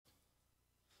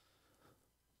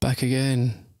Back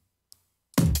again.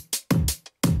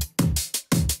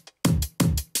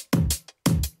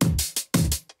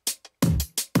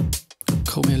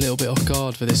 Caught me a little bit off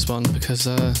guard with this one because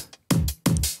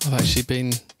I've actually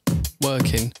been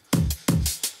working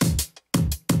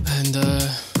and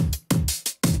I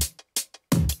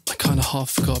kind of half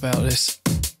forgot about this.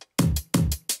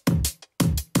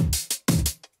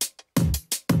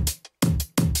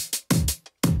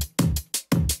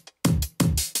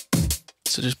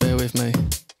 So just bear with me.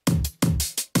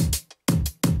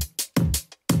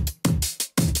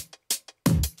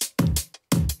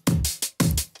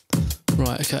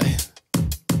 Right, okay.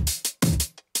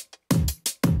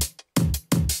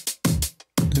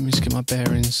 Let me just get my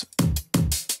bearings.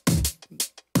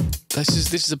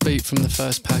 This is a beat from the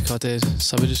first pack I did,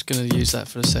 so we're just going to use that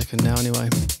for a second now anyway.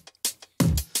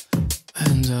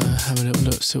 And have a little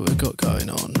look, see what we've got going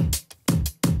on.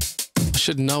 I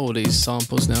should know all these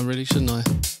samples now, really, shouldn't I?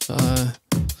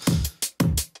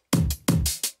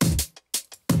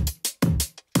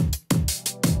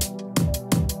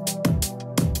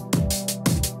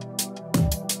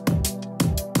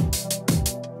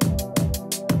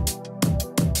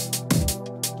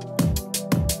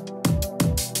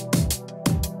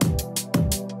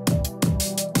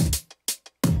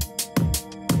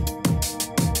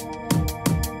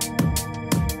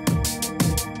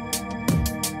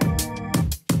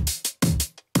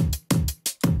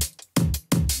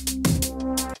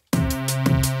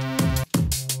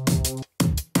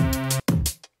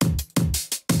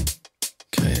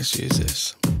 Let's use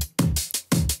this.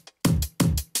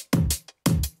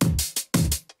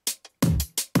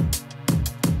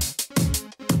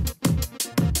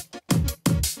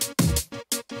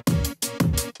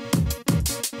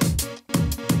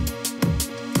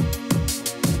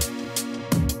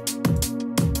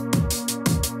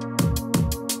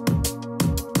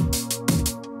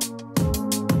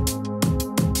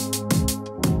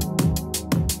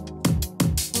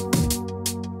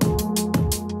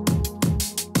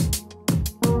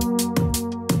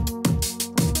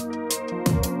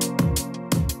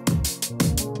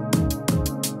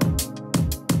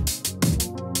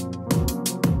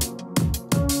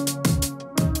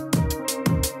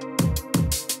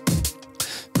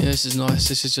 Yeah, this is nice.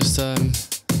 This is just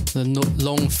the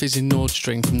long fizzy Nord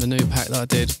string from the new pack that I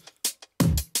did,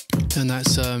 and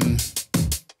that's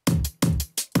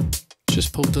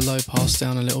just pulled the low pass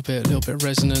down a little bit of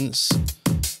resonance,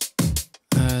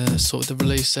 sorted the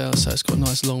release out so it's got a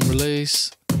nice long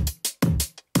release,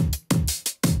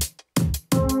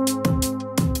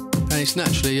 and it's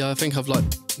naturally, I think I've like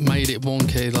made it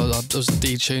wonky. I was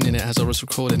detuning it as I was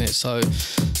recording it, so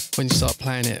when you start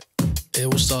playing it, it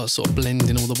all starts sort of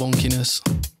blending all the wonkiness.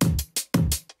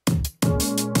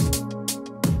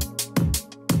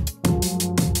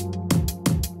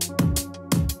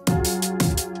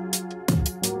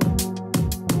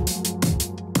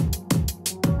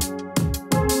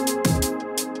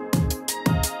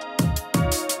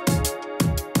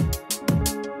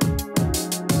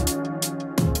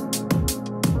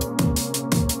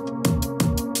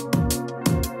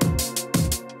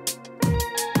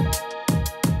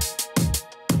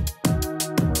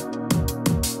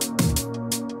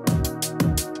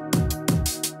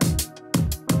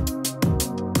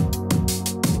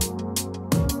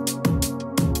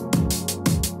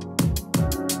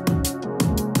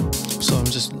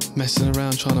 Just messing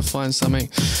around trying to find something.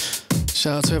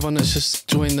 Shout out to everyone that's just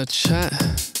joined the chat,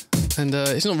 and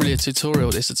it's not really a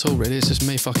tutorial this at all really, it's just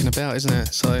me fucking about, isn't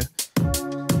it? So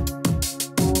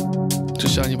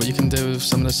just showing you what you can do with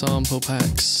some of the sample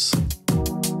packs.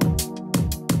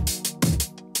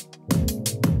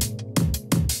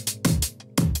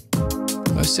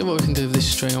 Let's see what we can do with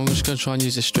this string. I'm just going to try and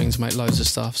use this string to make loads of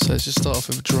stuff, so let's just start off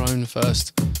with a drone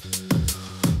first.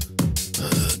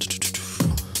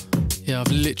 Yeah,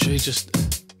 I've literally just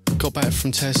got back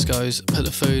from Tesco's, put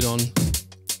the food on,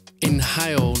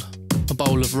 inhaled a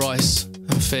bowl of rice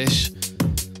and fish,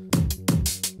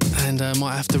 and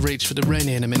might have to reach for the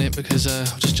Rennie in a minute because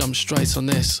I've just jumped straight on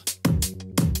this.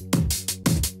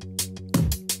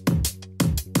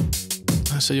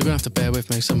 So you're going to have to bear with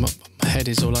me, so my head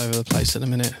is all over the place at the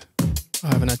minute. I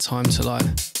haven't had time to like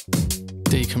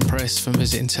decompress from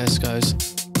visiting Tesco's.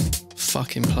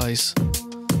 Fucking place.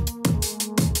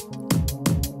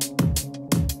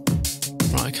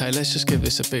 Right, okay, let's just give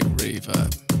this a big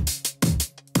reverb.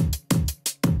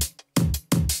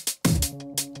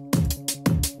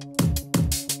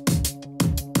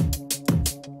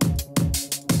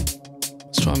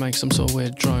 Let's try and make some sort of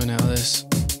weird drone out of this.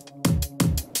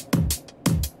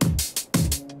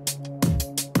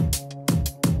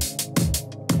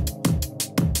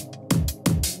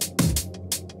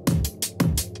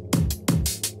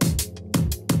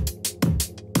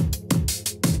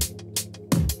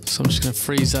 going to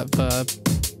freeze that verb,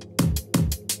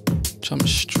 jump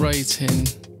straight in,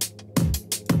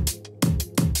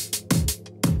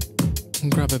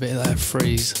 and grab a bit of that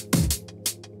freeze,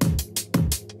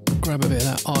 grab a bit of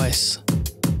that ice.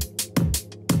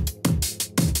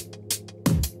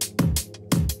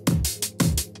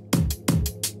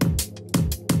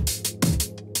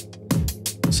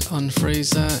 So unfreeze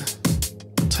that,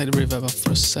 take the reverb off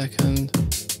for a second.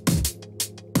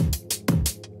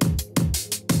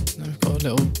 Now we've got a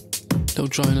little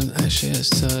drone, and actually let's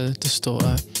distort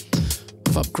that.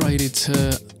 I've upgraded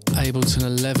to ABLETON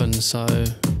 11, so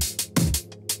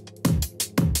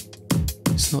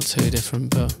it's not too different,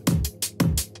 but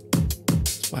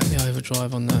let's whack the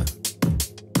overdrive on that.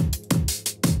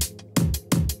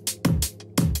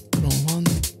 Wrong one.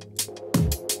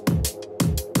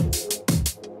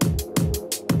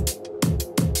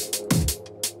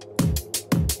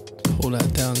 Pull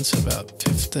that down to about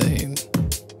 15.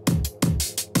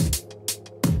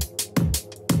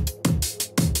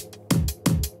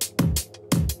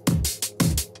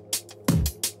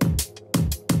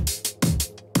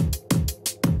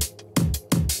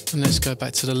 And let's go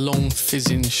back to the long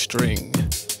fizzing string.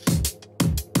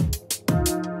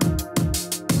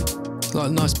 It's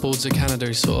like nice Boards of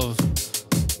Canada sort of.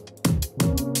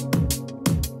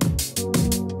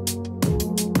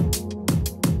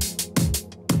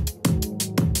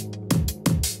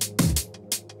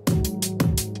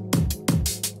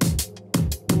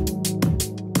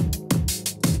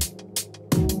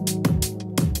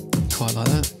 Quite like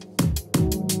that.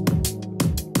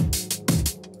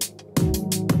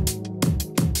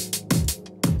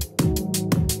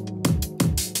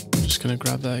 Going to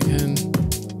grab that again.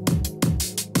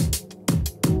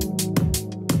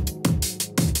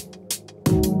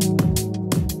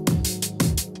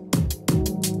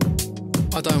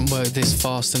 I don't work this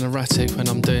fast and erratic when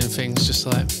I'm doing things, just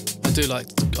like I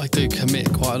do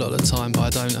commit quite a lot of the time,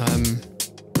 but I don't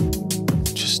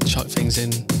just chuck things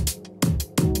in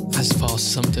as fast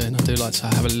as I'm doing. I do like to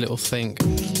have a little think.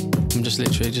 I'm just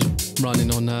literally just running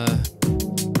on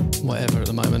whatever at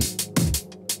the moment.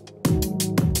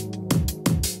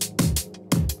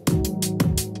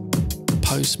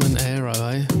 Postman Aero,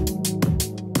 eh?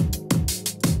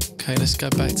 Okay, let's go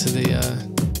back to the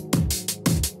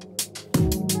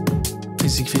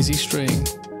fizzy string.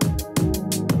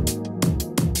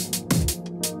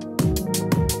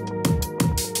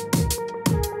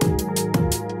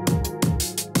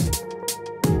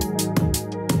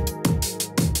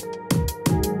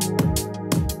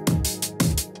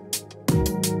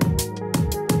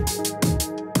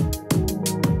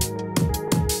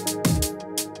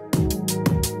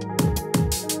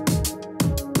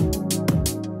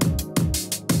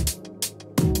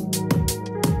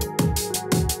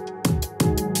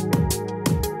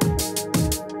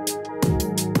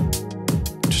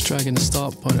 Dragging the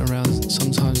start point around,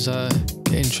 sometimes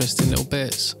get interesting little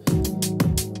bits.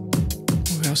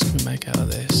 What else can we make out of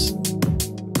this?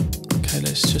 Okay,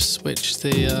 let's just switch it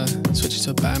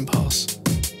to a bandpass.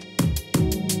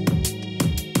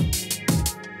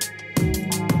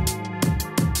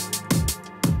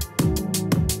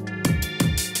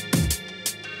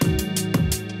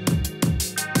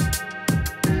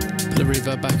 Put the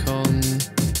reverb back on.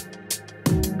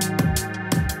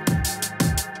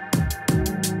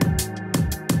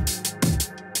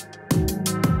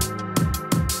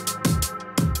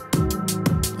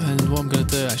 What I'm going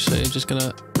to do actually, I'm just going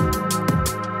to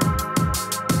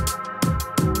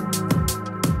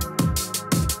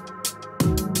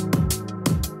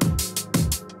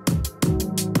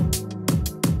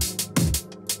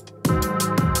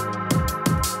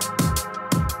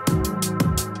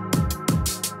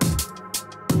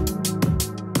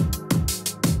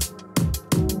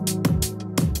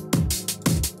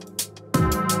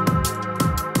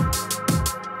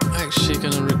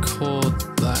record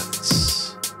that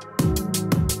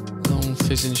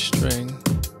fizzing string.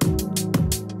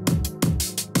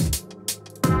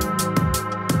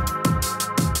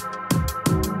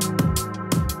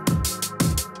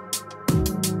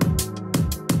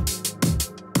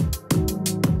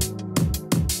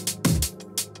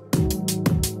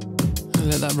 And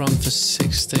let that run for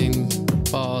 16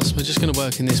 bars. We're just going to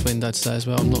work in this window today as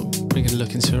well. I'm not really going to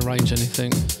look into arrange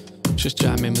anything. Just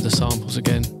jam in with the samples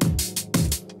again.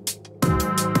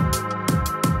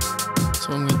 So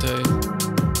what I'm going to do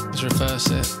is reverse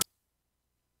it.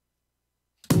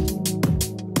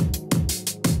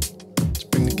 Let's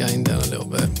bring the gain down a little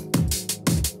bit.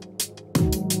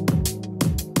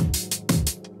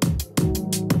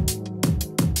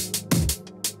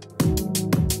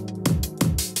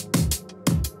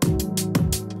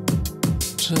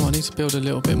 Do you know what? I need need to build a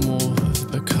little bit more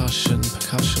of the percussion.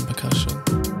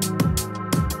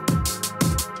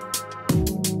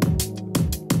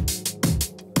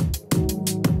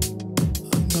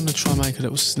 I'm going to try and make a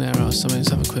little snare out of something. Let's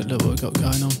have a quick look what we've got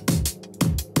going on.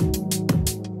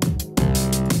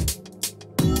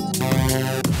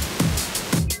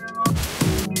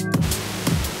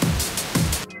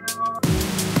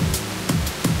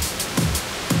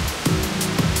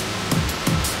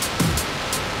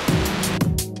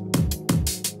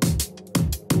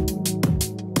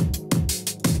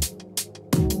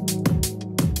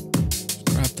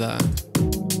 That.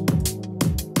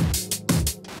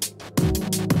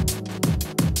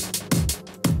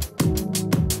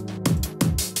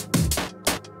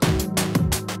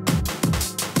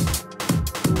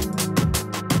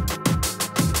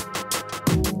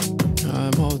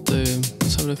 What I'll do,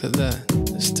 let's have a look at that.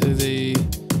 Let's do the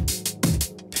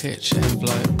pitch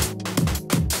envelope.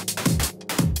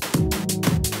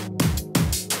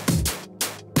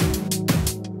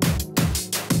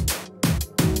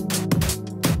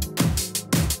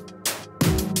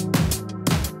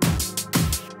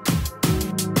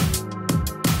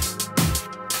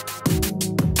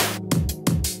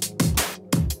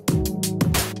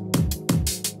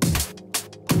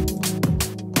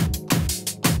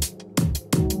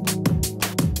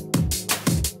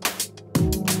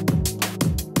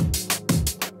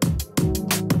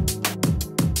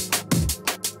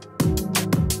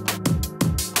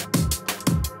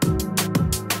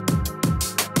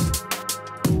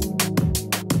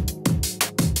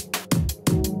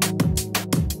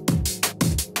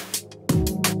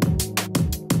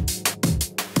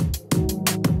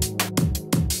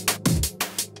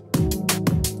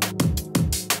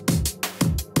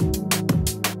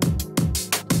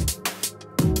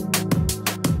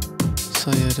 So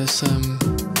yeah,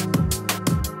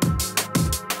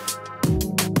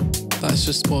 that's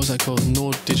just, what was that called?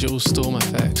 Nord Digital Storm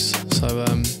Effects. So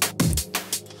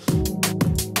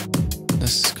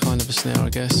that's kind of a snare, I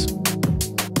guess.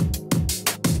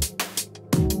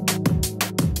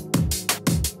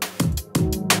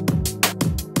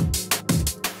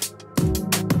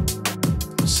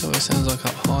 So it sounds like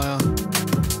up higher.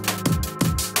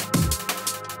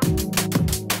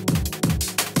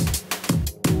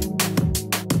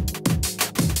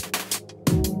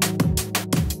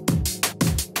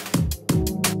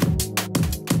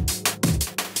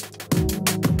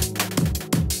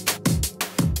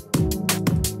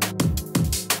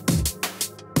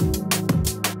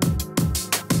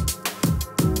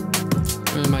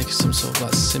 Make some sort of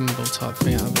like cymbal type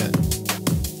thing out of it.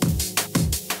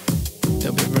 A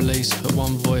little bit of release, put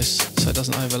one voice so it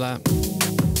doesn't overlap.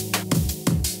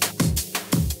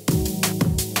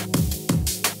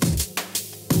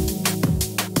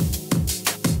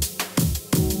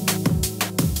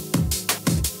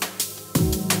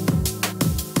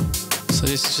 So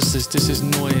this is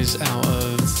noise out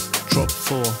of Drop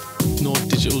 4, Nord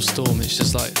Digital Storm. It's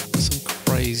just like some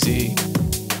crazy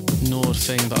Nord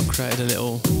thing, but I've created a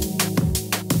little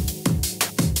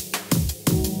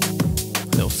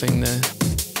thing there.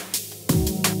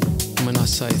 And when I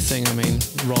say thing, I mean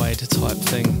ride type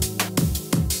thing.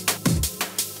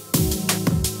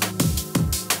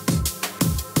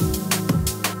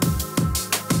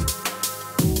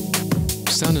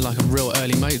 Sounding like a real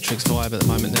early Matrix vibe at the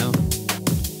moment now,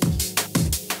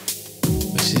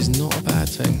 which is not a bad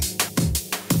thing.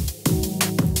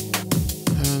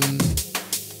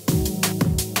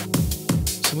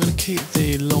 I'm going to keep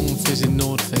the long fizzing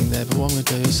Nord thing there, but what I'm going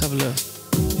to do is have a look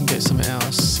and get something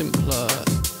else simpler.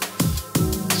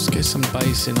 Just get some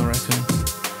bass in, I reckon.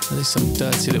 At least some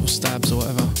dirty little stabs or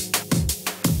whatever.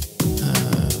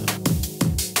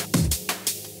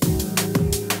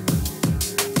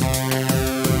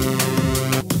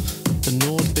 The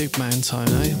Nord big man tone,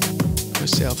 eh?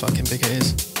 Let's see how fucking big it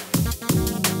is.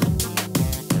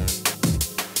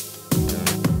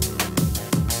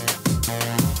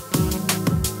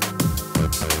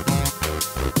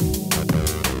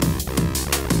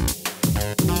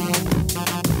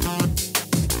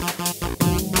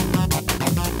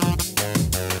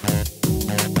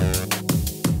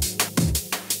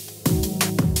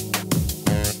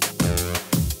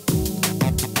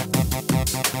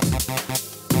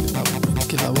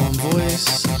 Give that one voice.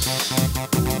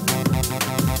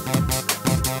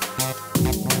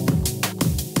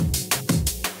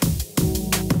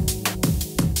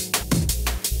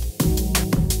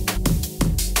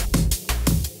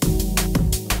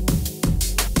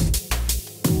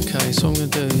 Okay, so I'm going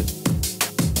to do,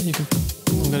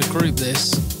 I'm going to group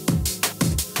this,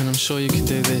 and I'm sure you can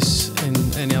do this in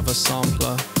any other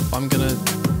sampler. I'm going to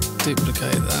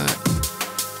duplicate that.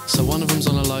 So one of them's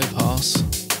on a low pass.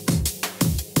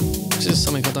 This is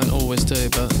something I don't always do,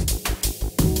 but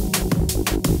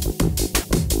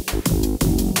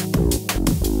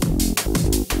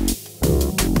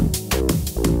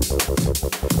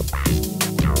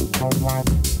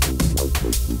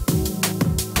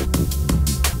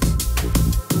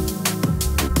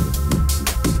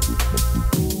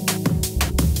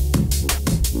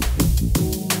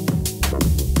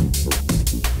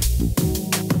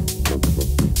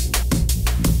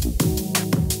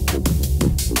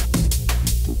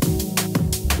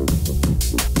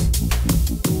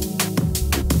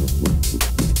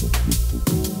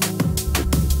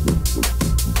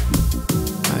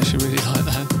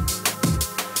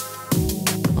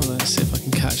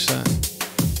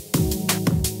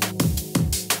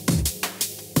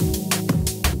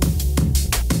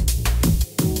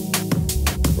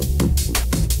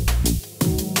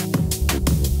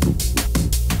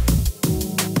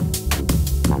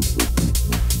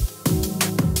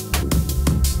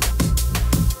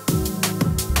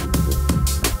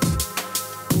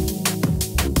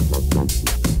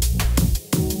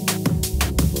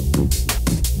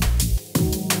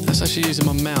actually using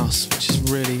my mouse, which is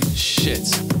really shit.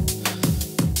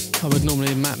 I would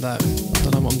normally map that. I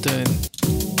don't know what I'm doing.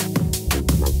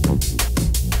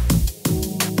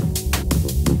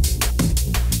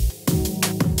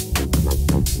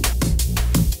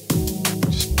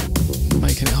 Just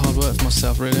making it hard work for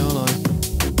myself, really, aren't I?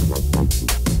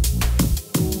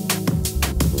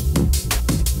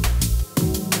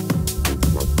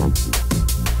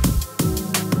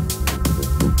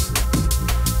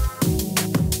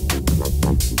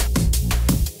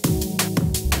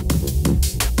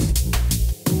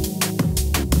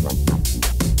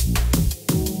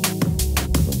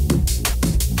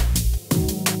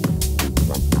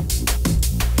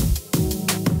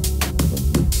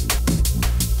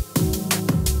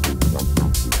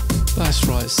 That's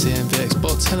right, CNVX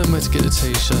bot, tell them where to get the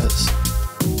t-shirts.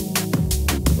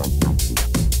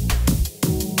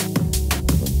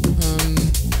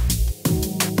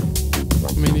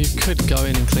 I mean, you could go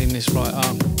in and clean this right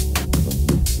up,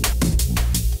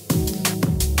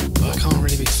 but I can't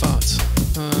really be fucked.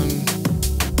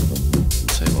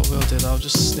 Tell you what we'll do, I'll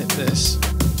just snip this.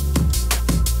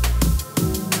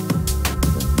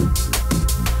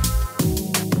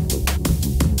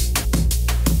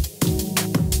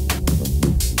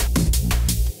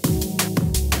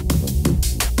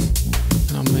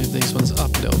 These ones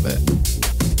up a little bit.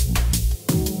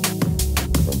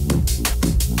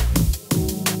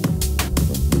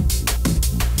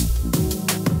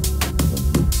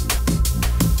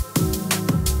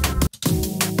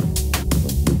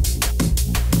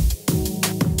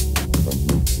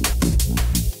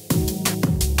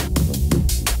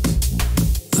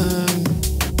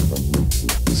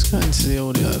 Let's go into the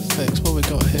audio effects. What we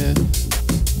got here?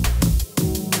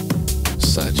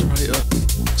 Saturator.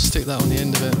 Stick that on the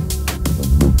end of it.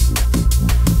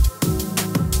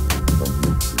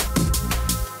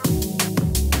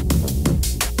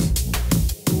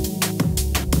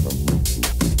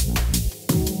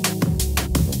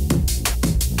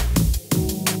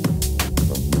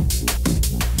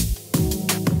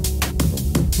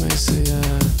 Where's the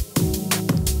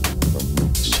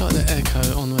let's try the echo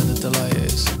on where the delay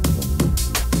is.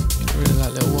 Get rid of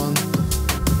that little one.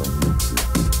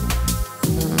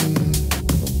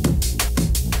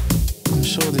 I'm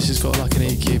sure this has got like an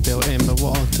EQ built in, but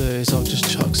what I'll do is I'll just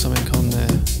chuck something on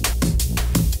there.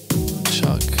 I'll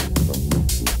chuck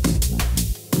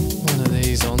one of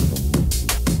these on,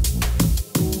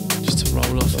 just to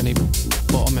roll off any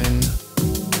bottom end.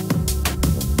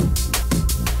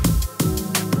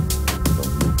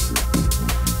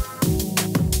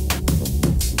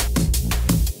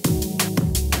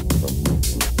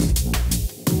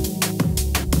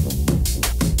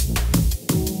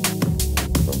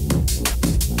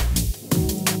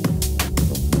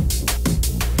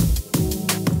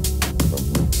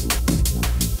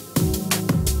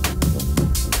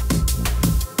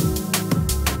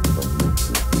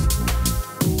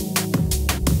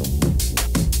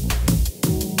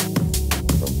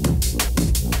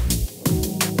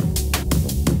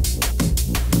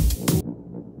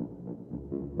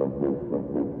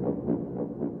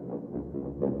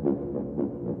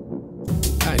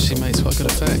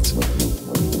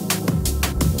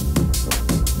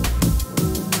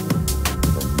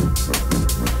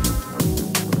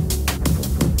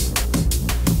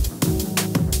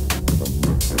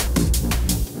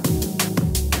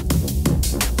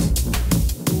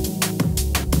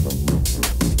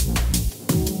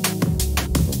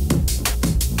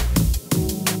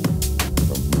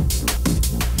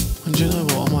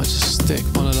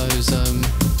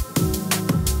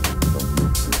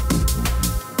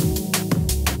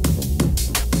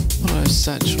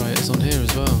 saturators on here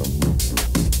as well.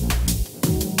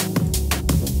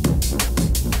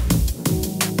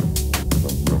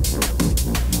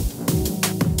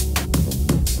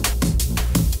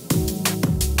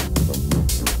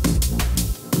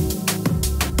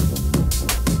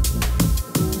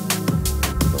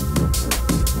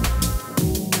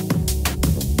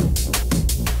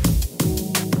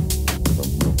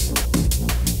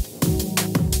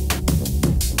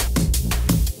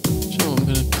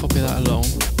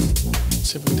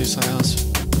 See if we can do something else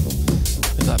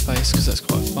with that bass, because that's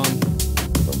quite fun.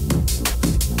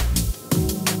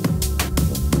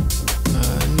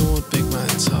 Nord Big Man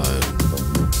Tone.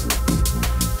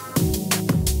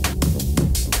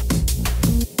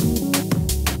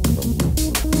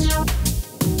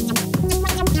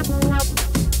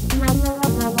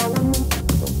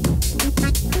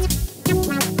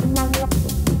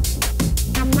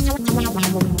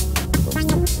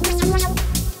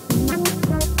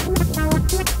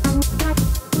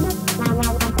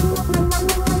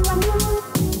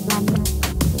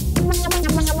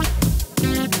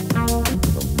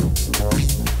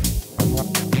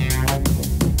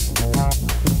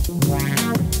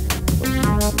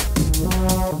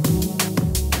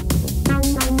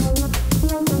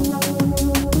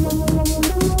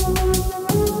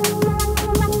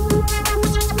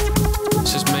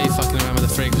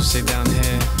 Down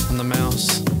here on the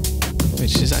mouse,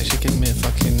 which is actually giving me a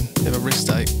fucking bit of a wrist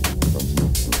ache.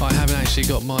 I haven't actually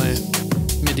got my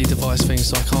MIDI device thing,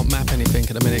 so I can't map anything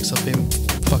at the minute because I've been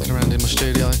fucking around in my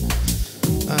studio.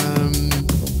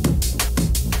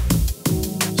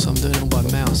 So I'm doing it all by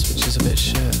mouse, which is a bit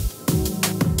shit.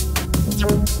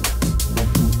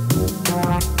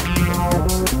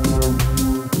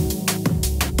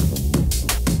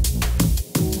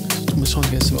 I'm trying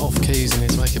to get some off keys in here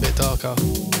to make it a bit darker.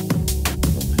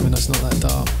 Even though it's not that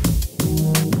dark.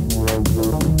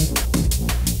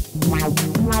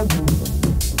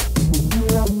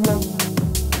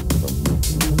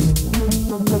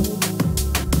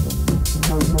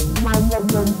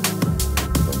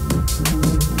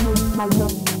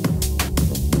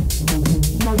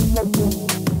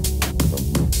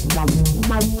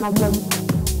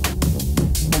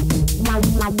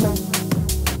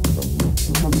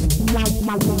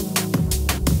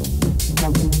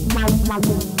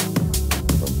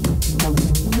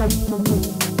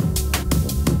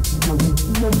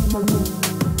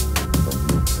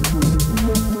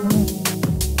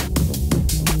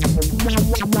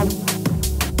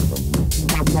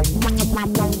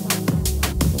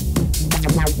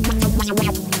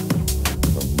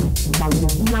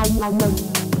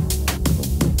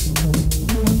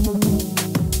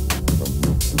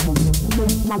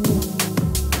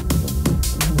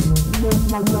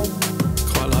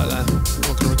 Quite like that. I'm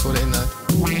not going to record it in though.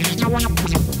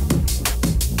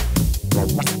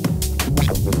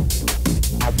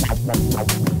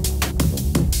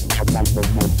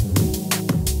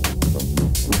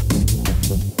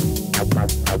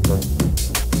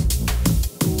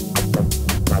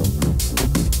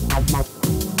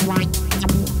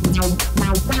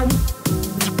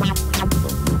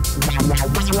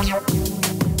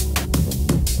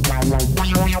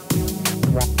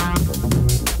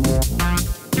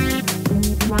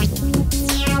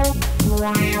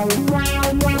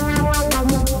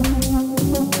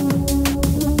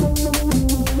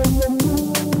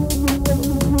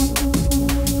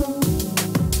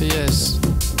 But yes,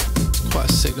 it's quite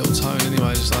a sick little tone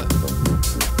anyway, just like.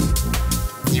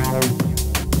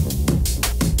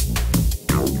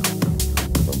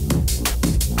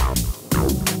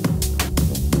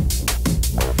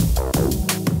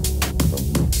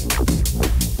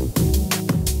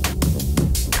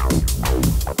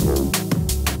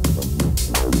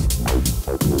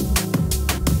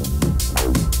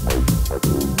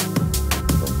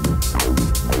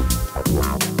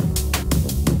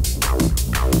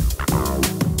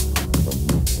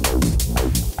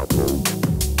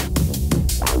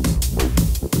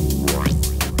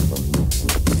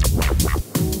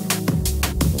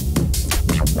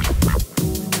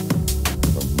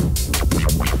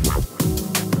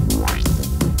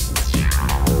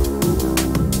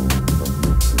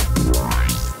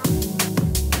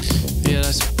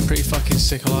 Pretty fucking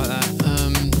sick, I like that.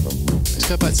 Let's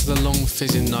go back to the long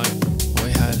fizzing note what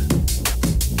we had.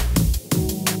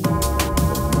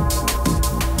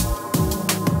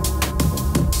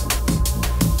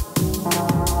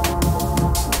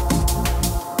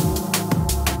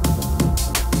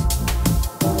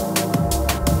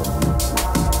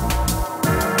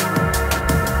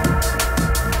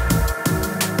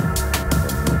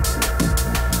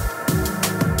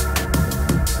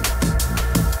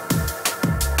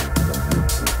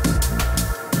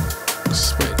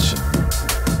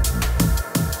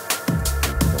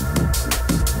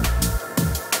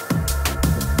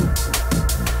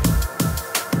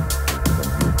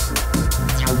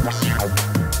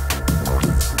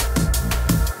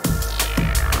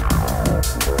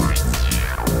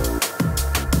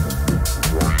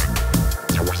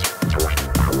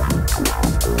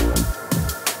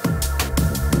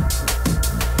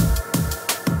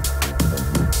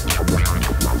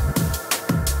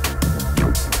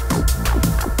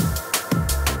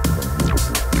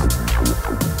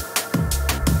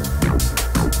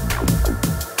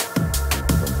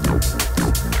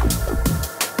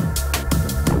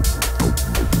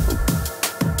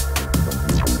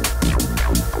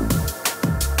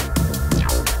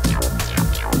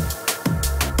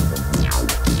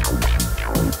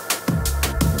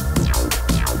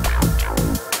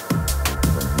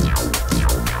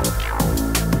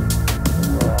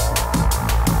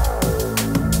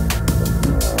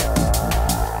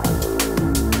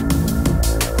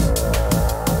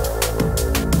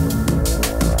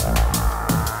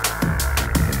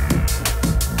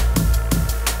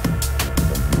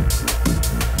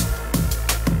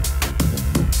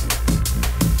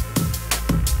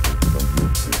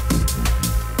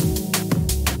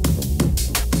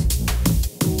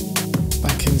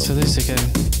 this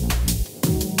again.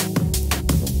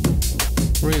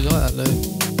 Really like that loop.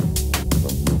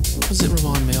 What does it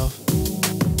remind me of?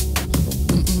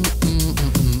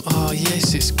 Oh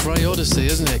yes, it's Grey Odyssey,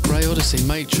 isn't it? Grey Odyssey,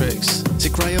 Matrix. Is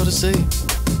it Grey Odyssey?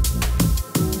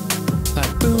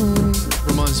 That boom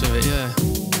reminds me of it, yeah.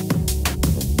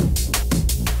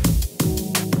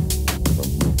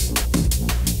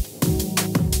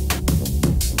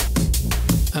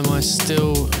 Am I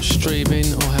still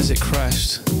streaming or has it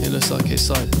crashed? It looks like it's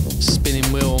like spinning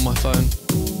wheel on my phone.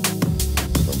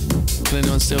 Can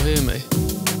anyone still hear me?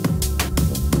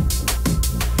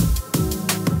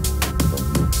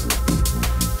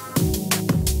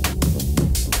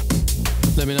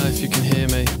 Let me know if you can hear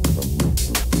me.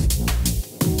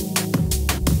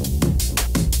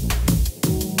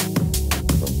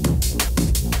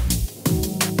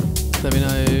 Let me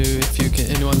know if you can.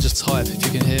 Anyone just type if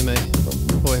you can hear me,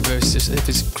 or if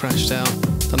it's crashed out.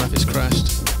 Don't know if it's crashed.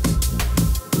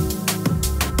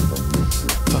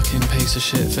 Fucking piece of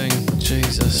shit thing.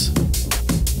 Jesus.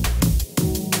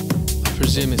 I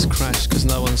presume it's crashed because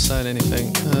no one's saying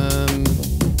anything.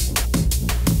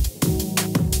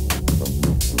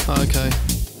 Okay.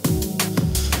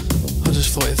 I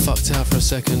just thought it fucked out for a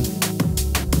second.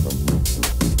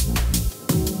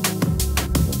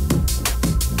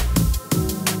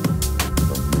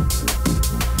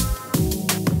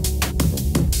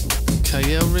 Okay,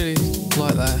 yeah, I really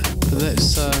like that. But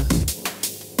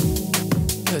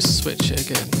let's switch it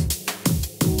again.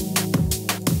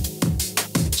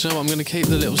 Do you know what? I'm going to keep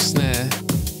the little snare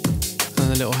and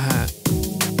the little hat.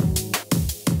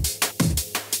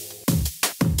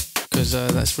 Because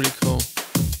that's really cool.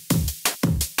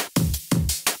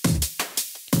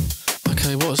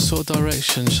 Okay, what sort of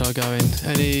direction shall I go in?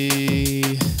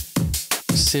 Any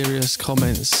serious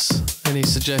comments? Any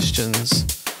suggestions?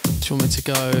 Do you want me to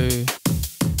go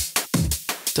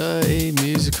dirty,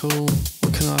 musical?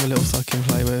 What can I have a little fucking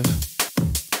play with?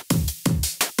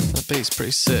 That beat's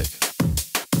pretty sick.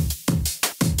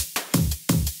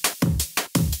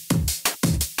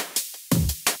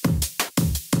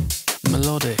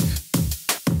 Melodic.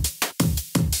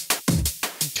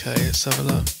 Okay, let's have a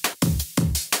look.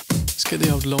 Let's get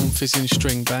the old long fizzing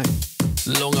string back.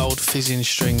 Long old fizzing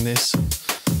string this.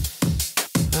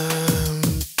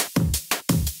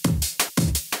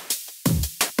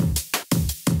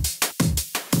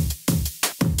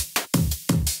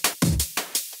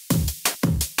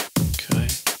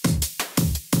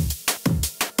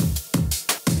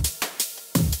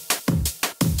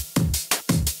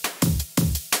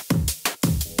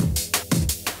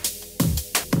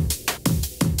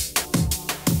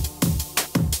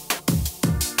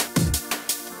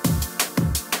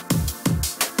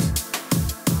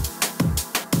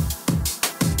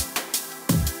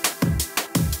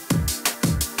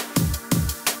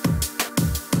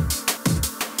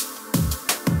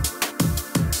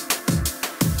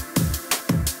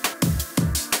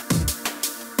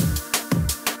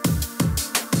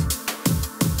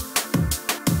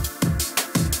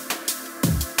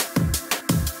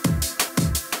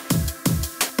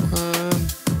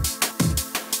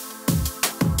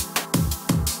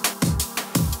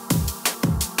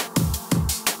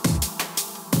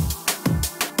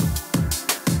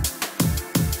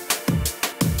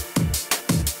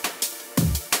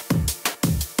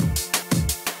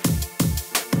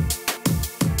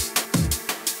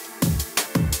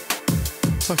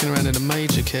 Fucking around in a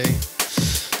major key,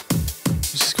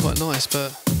 which is quite nice,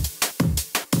 but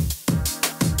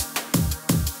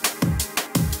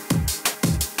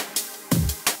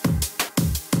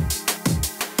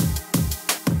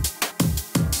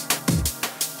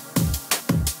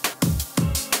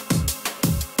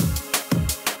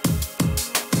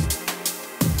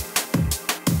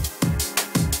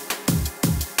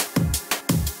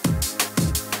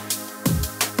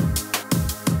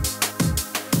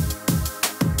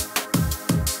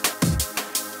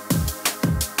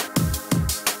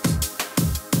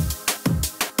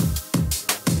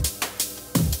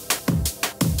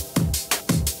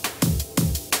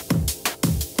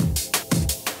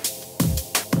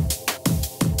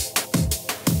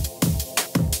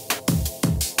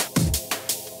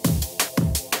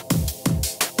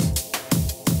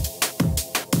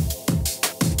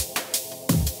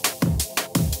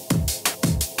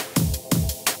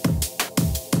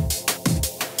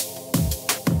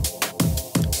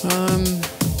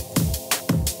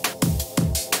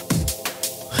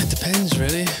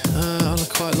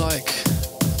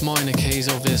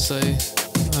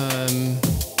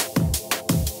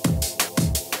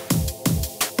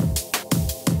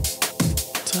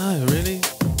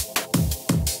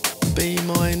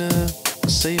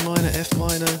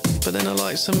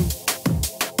some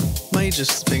major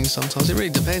things sometimes. It really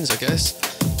depends, I guess.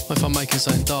 If I'm making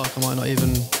something dark, I might not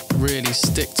even really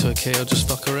stick to a key. I'll just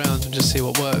fuck around and just see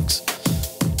what works.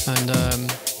 And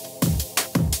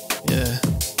yeah.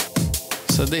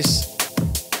 So this,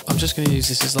 I'm just going to use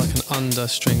this as like an under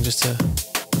string, just a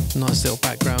nice little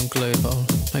background glue, but I'll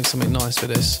make something nice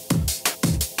with this.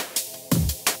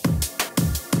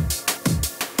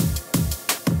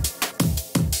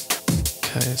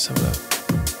 Okay, let's have a look.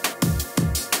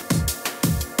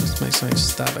 Let's make something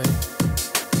stabby.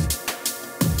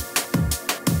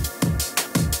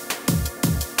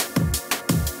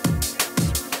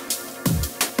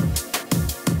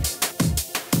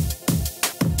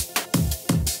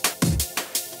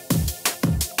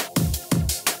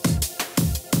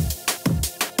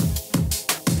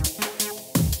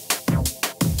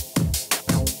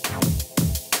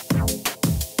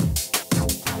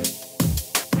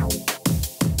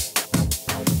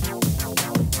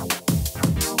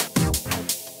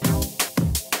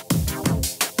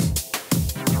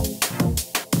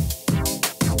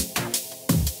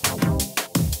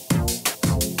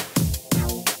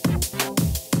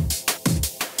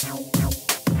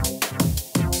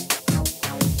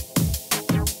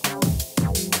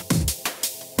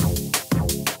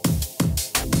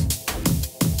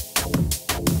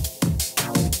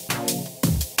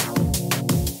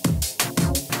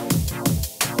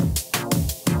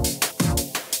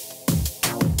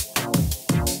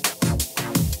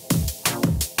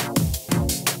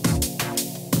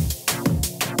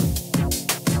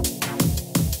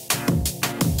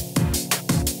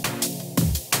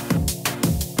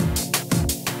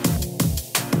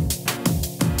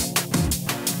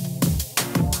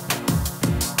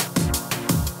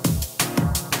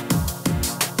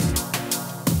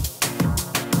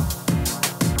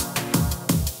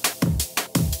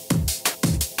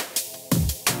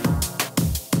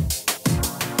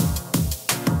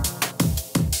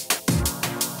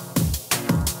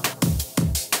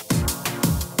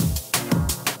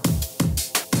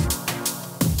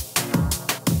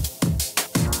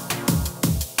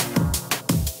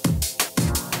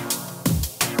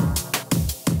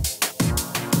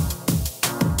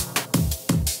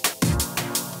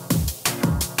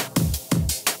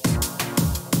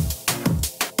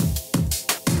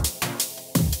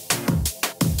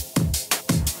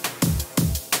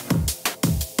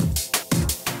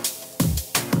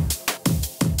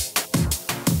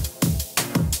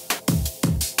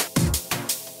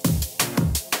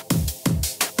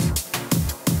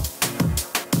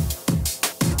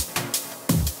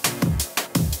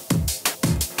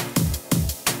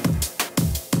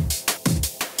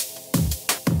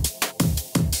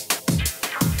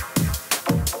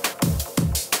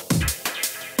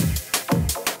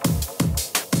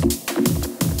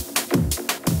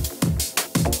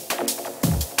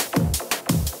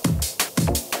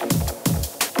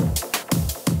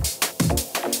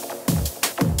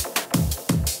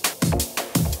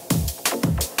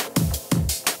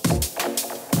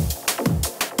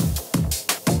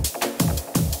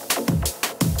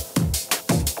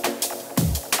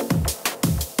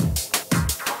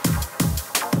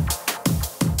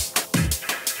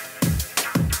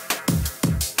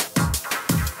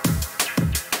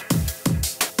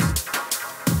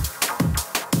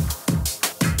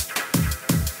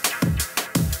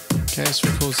 Okay, let's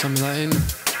record some of that in.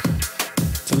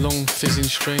 It's a long fizzing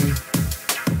string,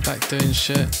 back doing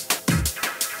shit.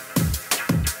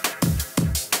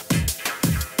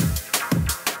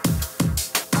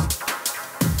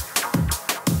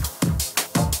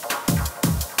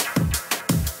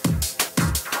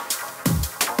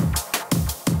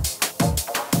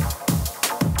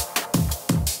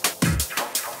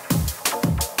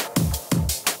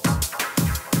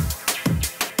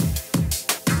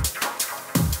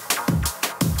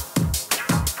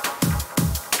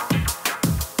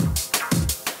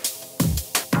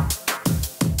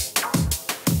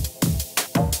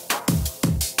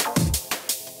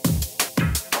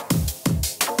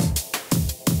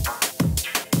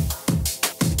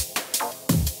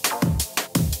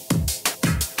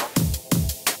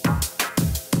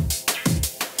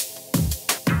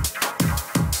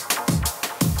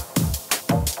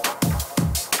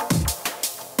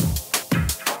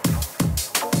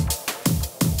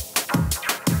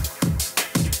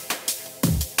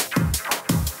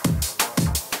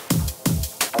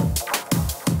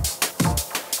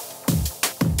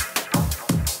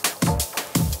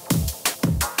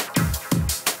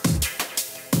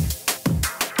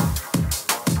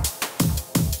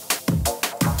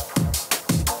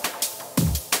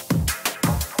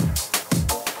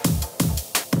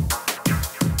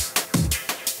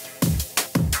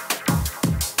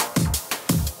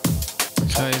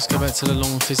 Okay, let's go back to the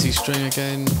long fizzy string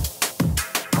again.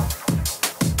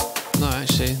 No,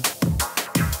 actually,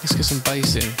 let's get some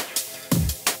bass in.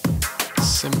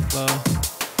 Simpler,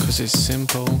 because it's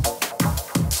simple.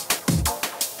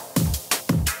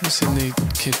 It's in the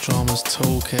Kid Dramas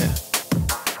Toolkit.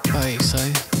 Bass,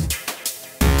 eh?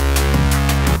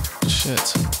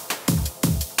 Shit.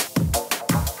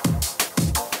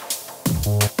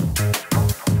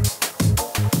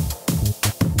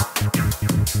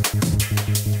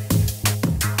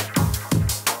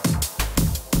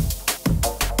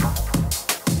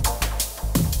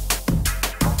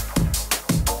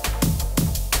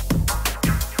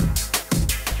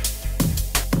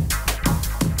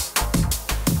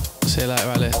 See you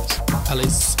later,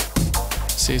 Alice.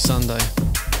 See you Sunday.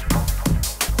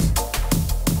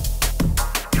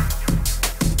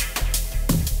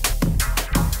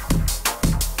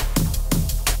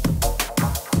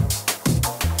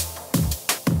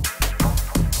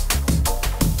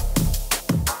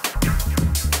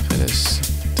 Okay, let's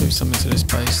do something to this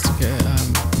bass to get it.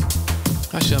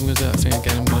 Actually, I'm going to do that thing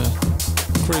again. I'm going to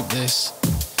group this,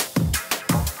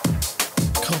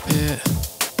 copy it.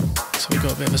 So we've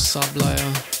got a bit of a sub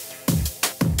layer,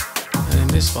 and in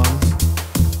this one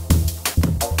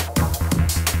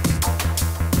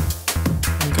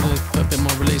I'm going to put a bit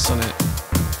more release on it.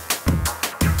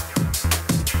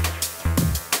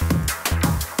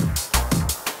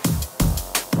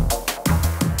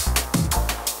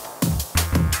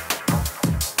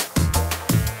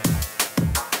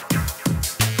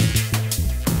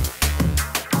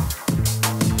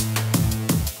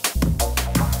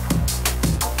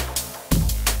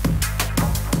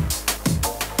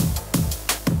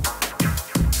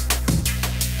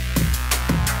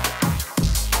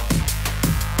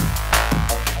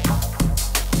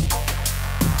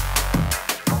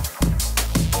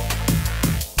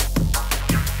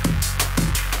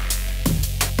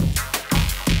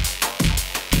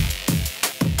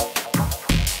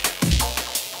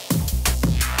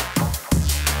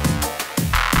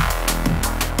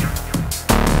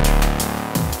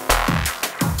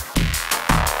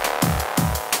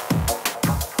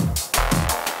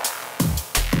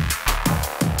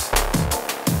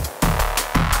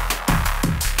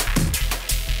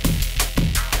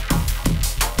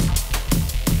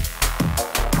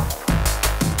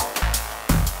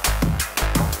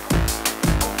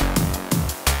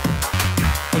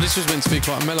 This was meant to be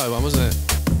quite a mellow one, wasn't it?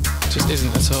 Just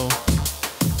isn't at all.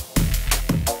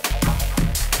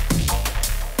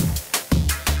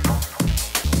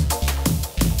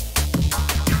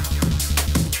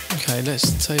 Okay,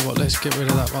 let's tell you what, let's get rid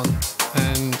of that one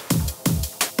and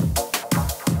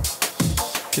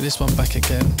get this one back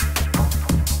again.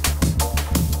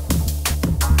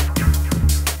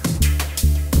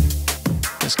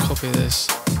 Let's copy this.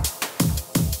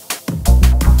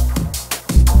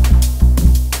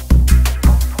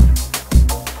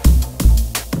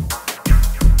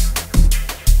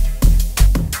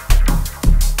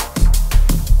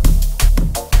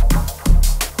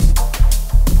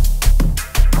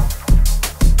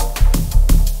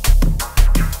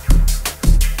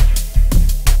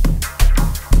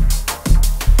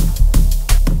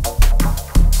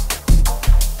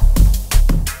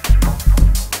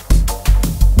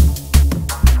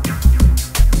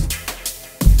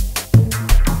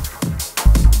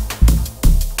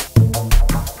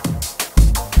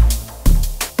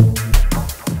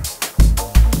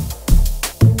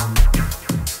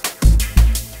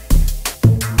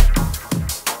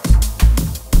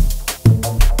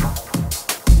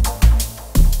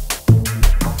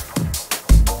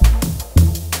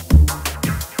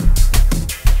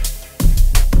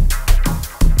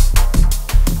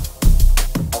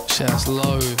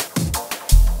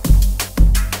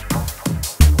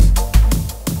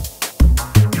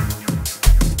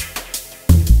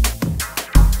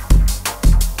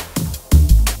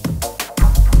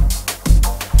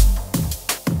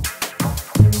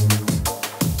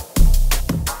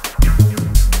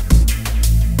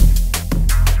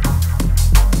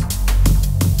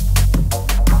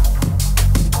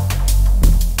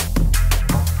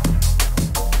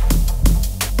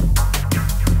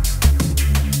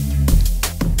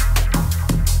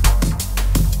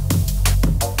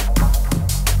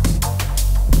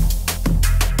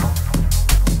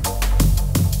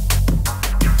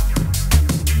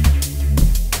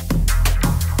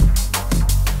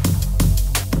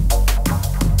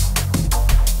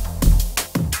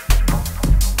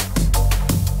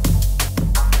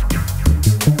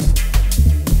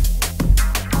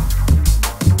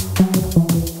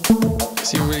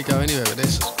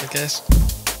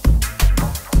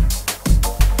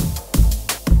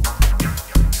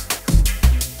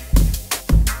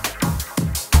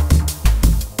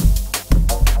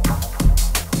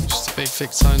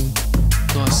 thick tone,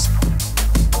 nice.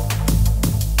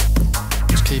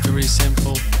 Just keep it really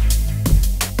simple.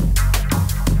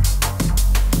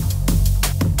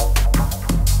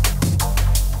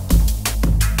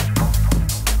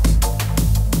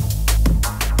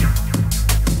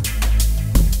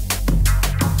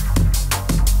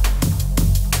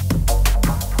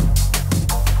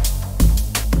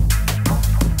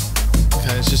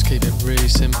 Okay, let's just keep it really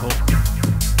simple.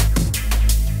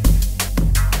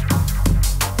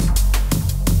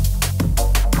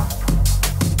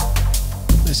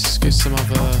 Let's just get some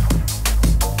other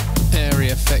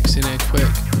area effects in here quick.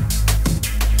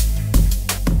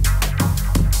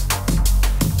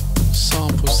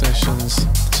 Sample sessions.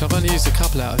 So I've only used a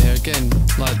couple out of here again.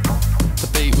 Like the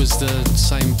beat was the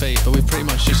same beat, but we pretty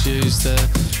much just used the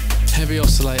heavy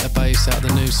oscillator bass out of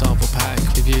the new sample pack.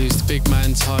 We've used Big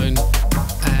Man Tone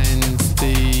and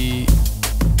the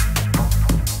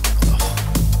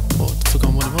I've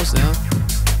forgotten what it was now.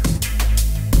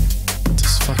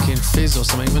 Just fucking fizz or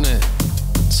something, wasn't it?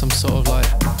 Some sort of like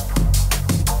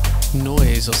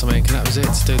noise or something, and that was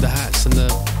it to do the hats and the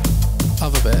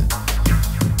other bit.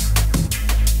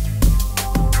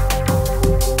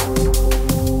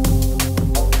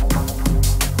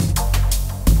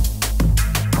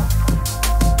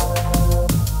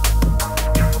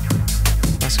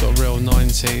 That's got a real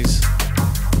 90s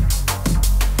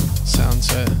sound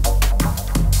to it.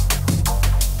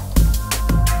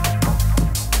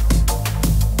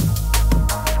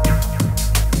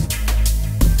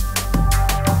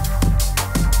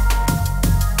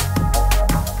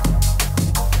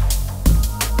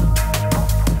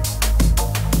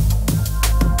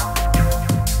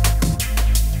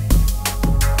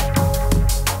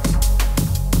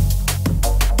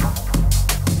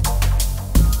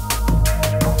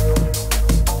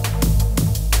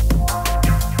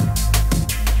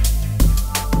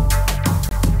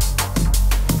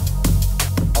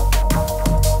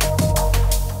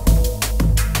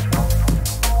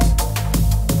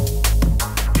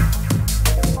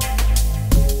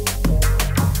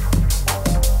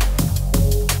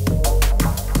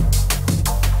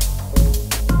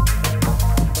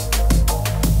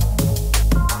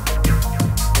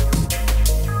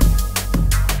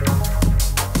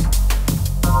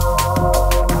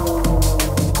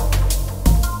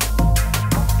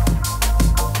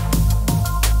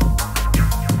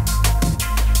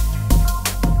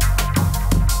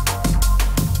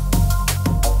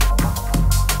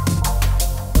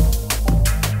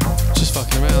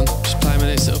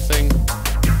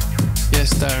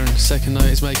 Second note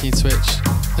is making you twitch.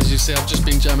 As you see, I've just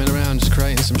been jamming around, just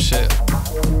creating some shit.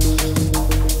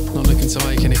 Not looking to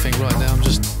make anything right now. I'm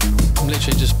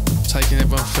literally just taking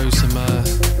everyone through some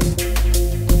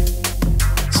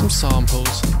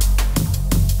samples.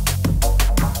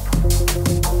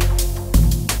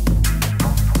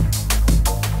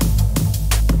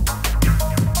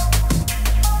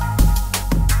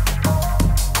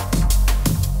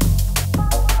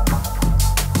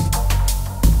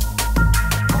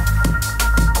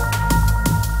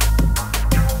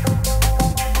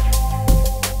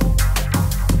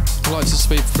 I like to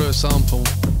sweep through a sample,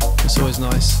 it's always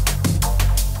nice.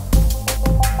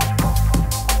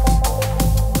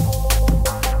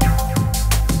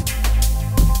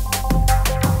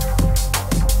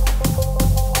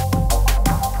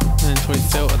 And then probably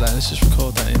filter that, let's just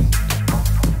record that in.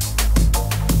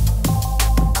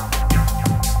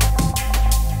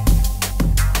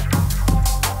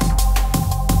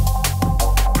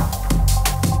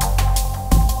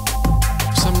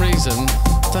 For some reason,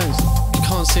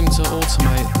 can't seem to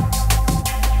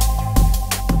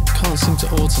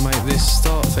automate this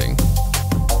start thing.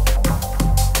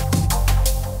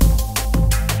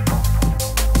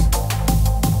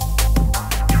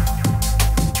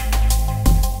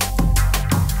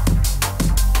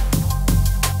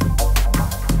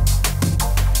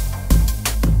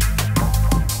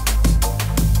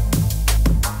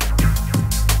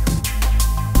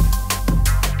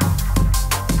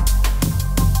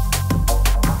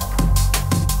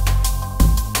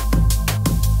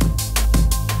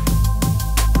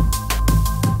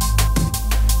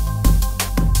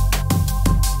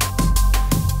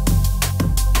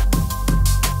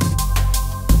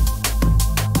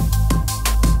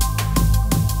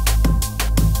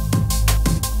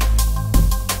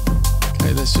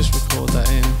 Let's just record that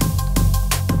in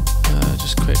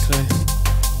just quickly.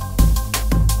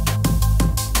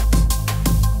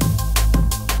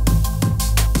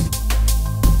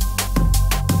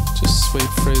 Just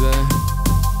sweep through there,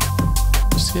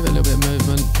 just to give it a little bit of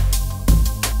movement.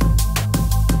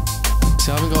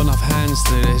 See, I haven't got enough hands to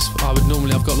do this.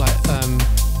 I've got like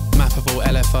mappable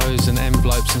LFOs and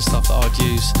envelopes and stuff that I'd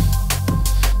use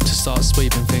to start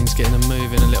sweeping things, getting them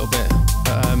moving a little bit.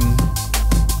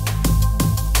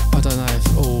 But I don't know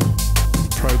if all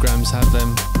programs have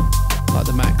them, like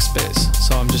the max bits,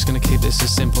 so I'm just going to keep this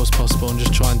as simple as possible and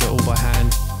just try and do it all by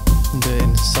hand and do it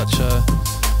in such a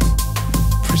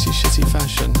pretty shitty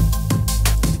fashion.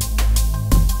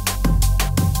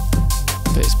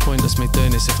 But it's pointless me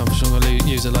doing this if I'm just going to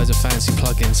use a load of fancy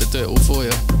plugins that do it all for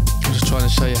you. I'm just trying to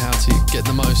show you how to get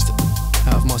the most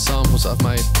out of my samples that I've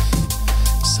made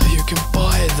so you can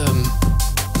buy them.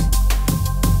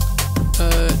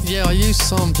 Yeah, I use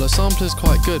Sampler. Sampler's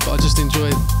quite good, but I just enjoy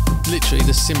literally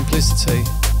the simplicity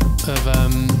of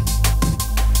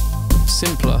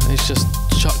Simpler. It's just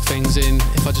chuck things in.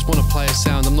 If I just want to play a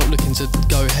sound, I'm not looking to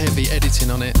go heavy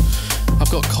editing on it.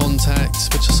 I've got Contacts,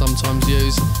 which I sometimes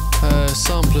use.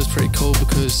 Sampler's pretty cool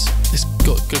because it's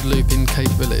got good looping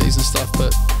capabilities and stuff,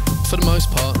 but for the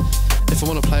most part, if I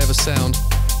want to play with a sound,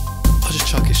 I just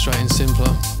chuck it straight in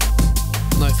Simpler.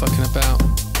 No fucking about.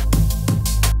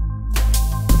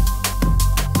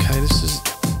 Okay, this is...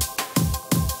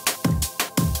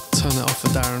 Turn that off for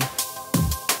Darren.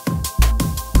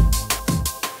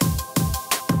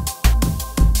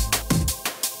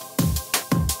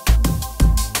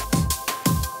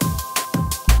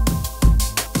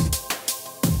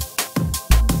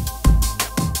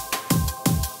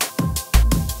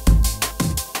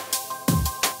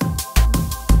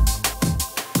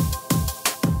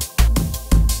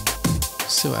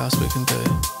 See what else we can do.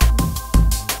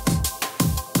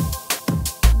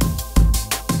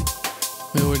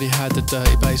 We already had the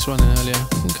dirty bass running earlier.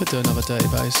 We could do another dirty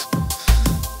bass.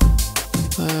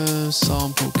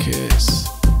 Sample kits.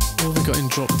 What have we got in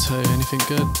drop 2? Anything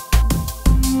good?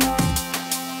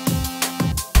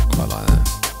 Quite like that.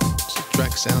 Just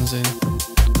drag sounds in.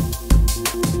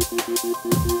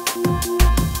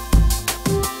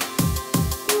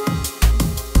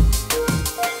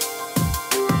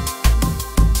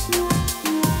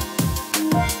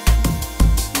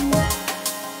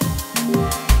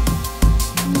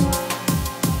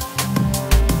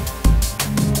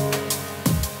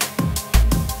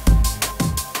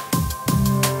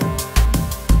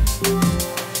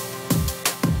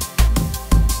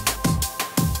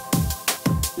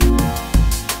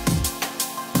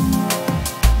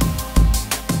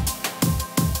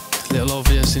 Little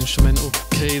obvious instrumental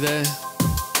key there.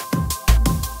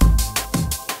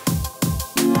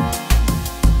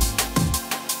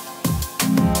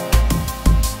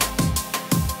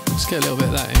 Let's get a little bit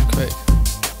of that in quick.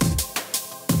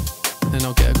 Then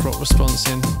I'll get a grot response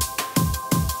in.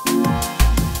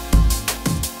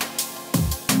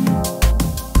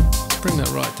 Let's bring that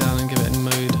right down and give it a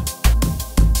mood.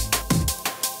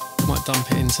 Might dump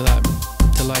it into that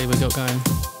delay we got going.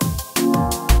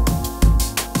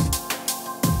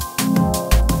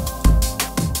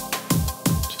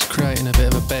 Creating a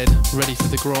bit of a bed, ready for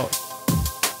the grot.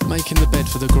 Making the bed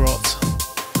for the grot.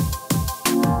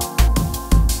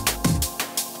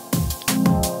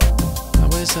 Now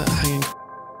where's that hanging?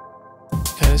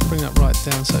 Okay, let's bring that right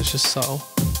down so it's just subtle.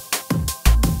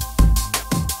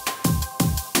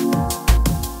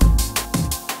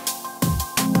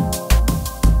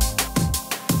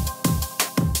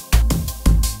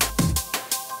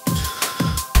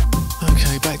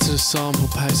 Okay, back to the sample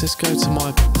packs. Let's go to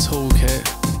my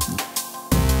toolkit.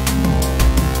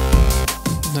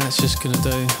 That's just going to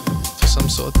do for some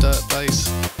sort of dirt bass.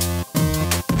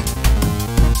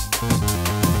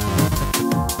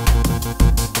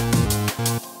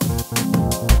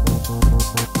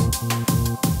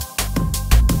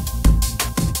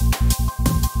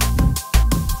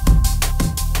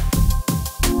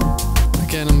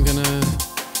 Again, I'm going to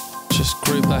just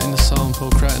group that in the sample,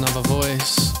 create another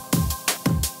voice.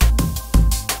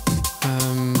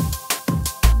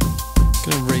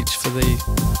 Going to reach for the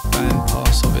band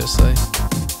pass, obviously.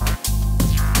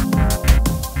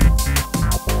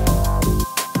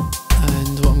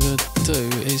 And what I'm going to do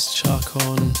is chuck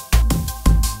on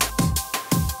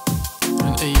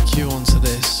an EQ onto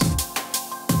this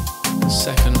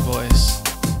second voice.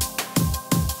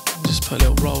 Just put a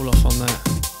little roll off on that.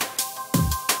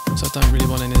 So I don't really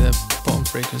want any of the bottom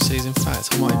frequencies. In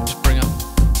fact, I might even just bring up a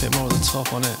bit more of the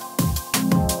top on it.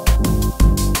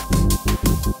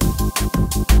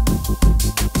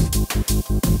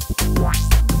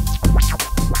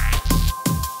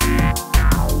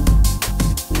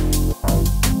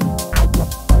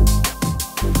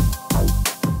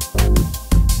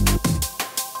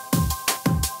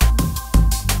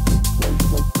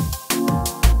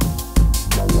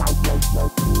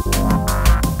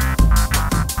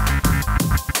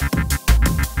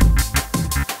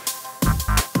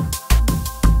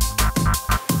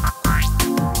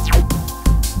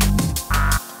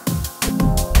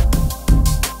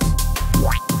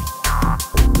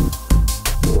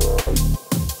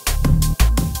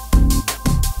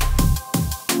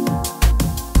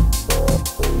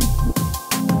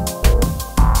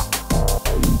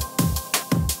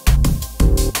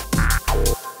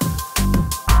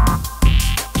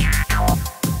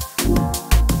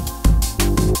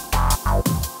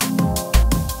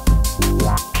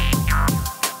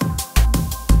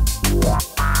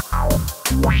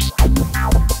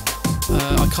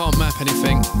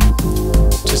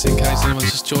 case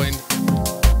anyone's just joined,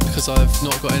 because I've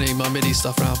not got any of my MIDI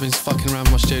stuff around. I've been fucking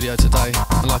around my studio today,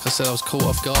 and like I said, I was caught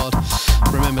off guard.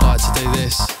 Remembered I had to do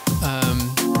this,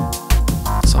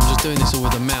 so I'm just doing this all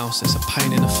with a mouse. It's a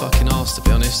pain in the fucking arse, to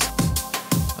be honest.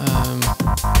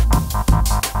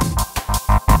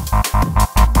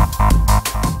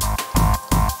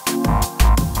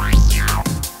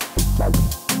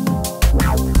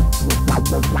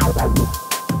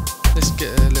 Let's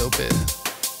get a little bit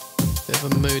of a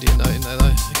moody note in there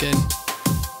though. Again,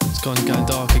 it's going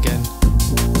dark again.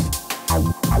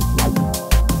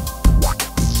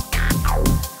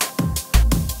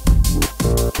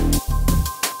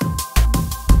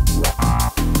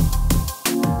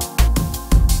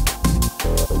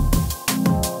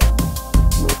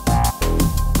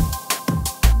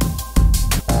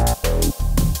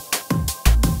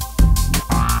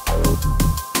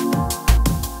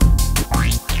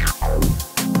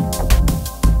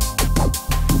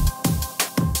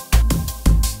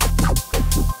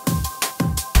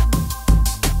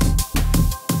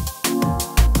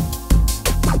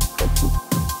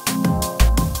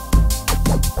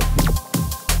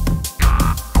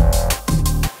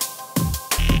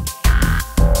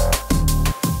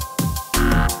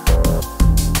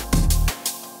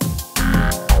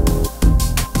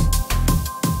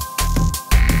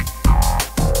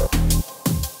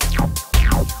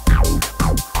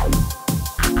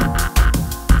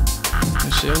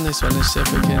 On this one, let's see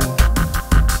if we can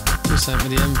do something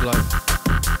with the envelope.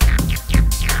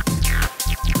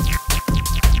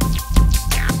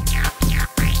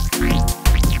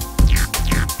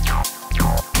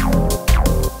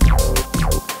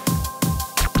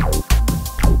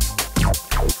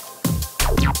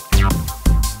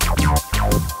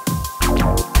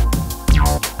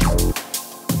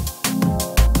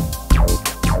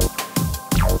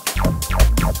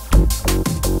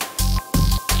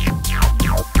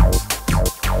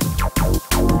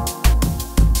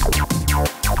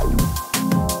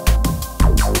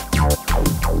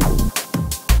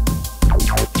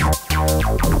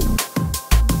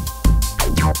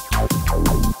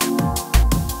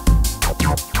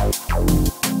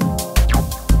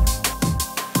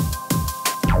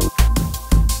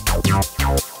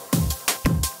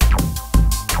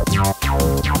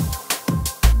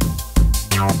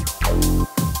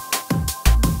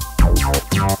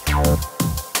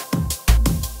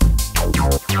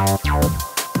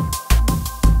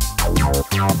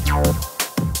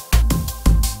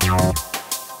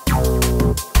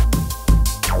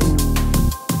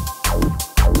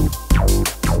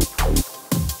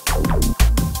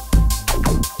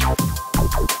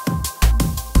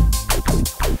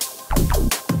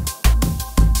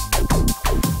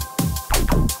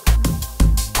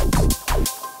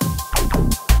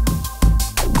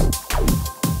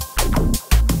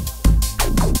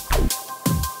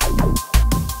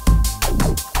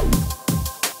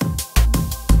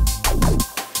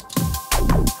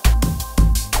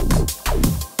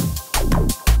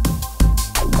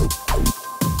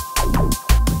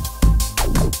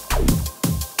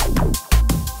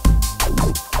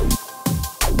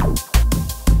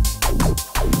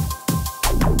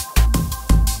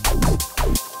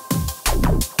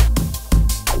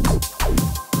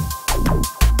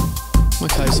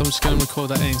 Okay, so I'm just going to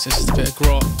record that in, so it's just a bit of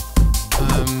grot.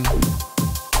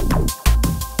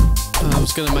 I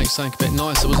was going to make something a bit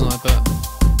nicer, wasn't I? But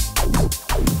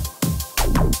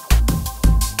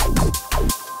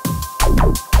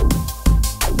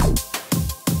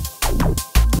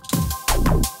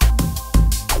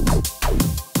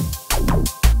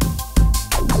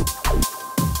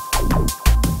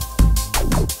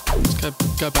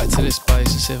let's go back to this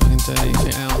bass and see if I can do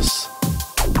anything else.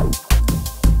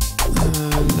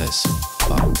 Let's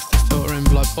fuck the filter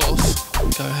envelope off.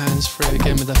 Go hands free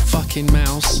again with the fucking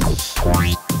mouse.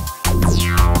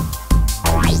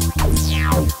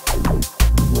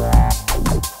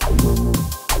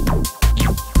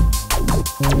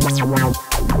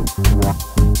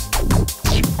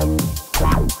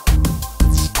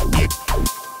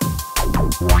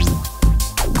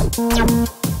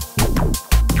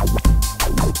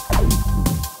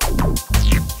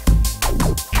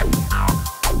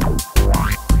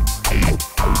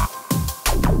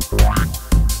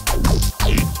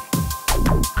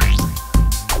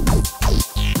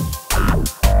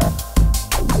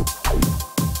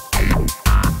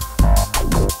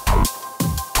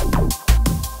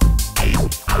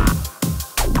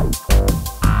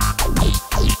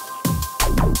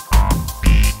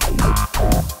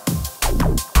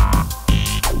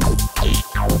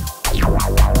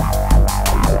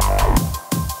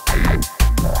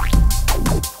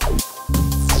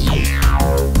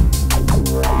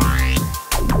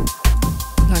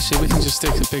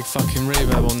 stick a big fucking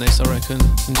reverb on this, I reckon,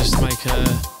 and just make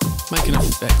an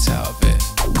effect out of it.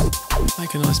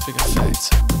 Make a nice big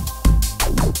effect.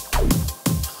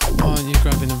 Why aren't you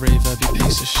grabbing the reverb, you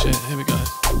piece of shit? Here we go.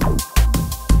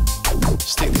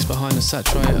 Stick this behind the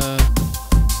saturator.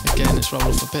 Again, let's roll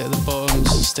off a bit of the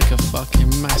bottoms. Stick a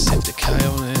fucking massive decay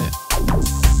on it.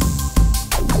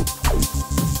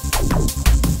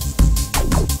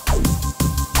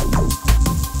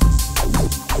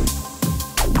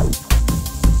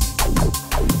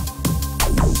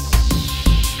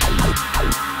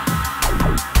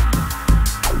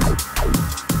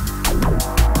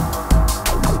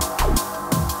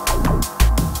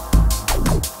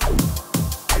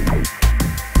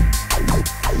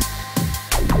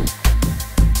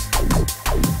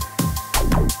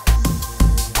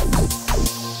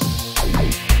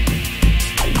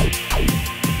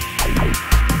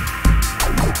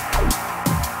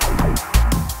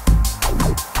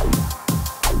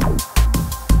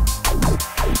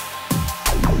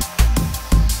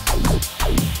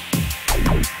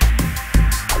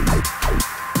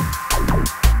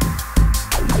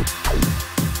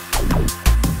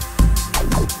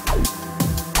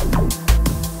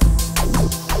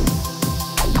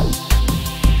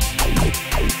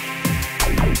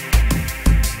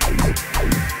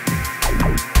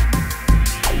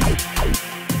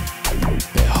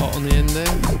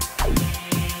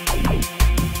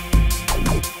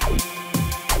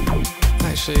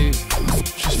 Actually, I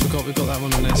just forgot we've got that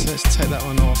one on there, so let's take that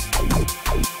one off.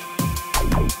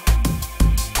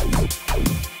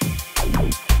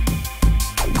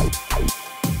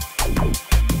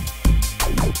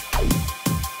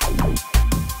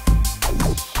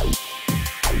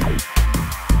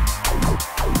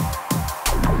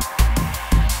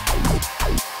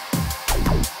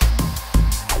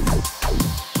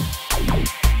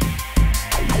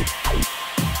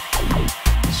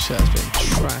 Shit, that's been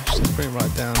trashed. Let's bring it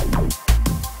right down.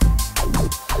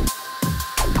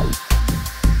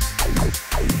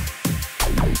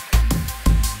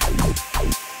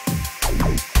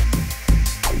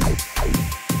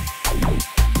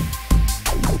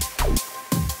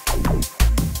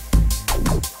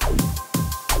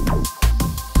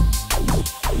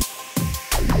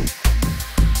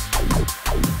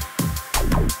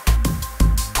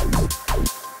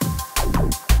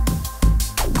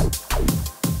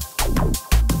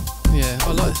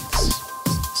 I like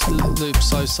this loop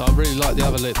so. I really like the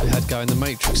other loop we had going, the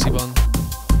matrixy one.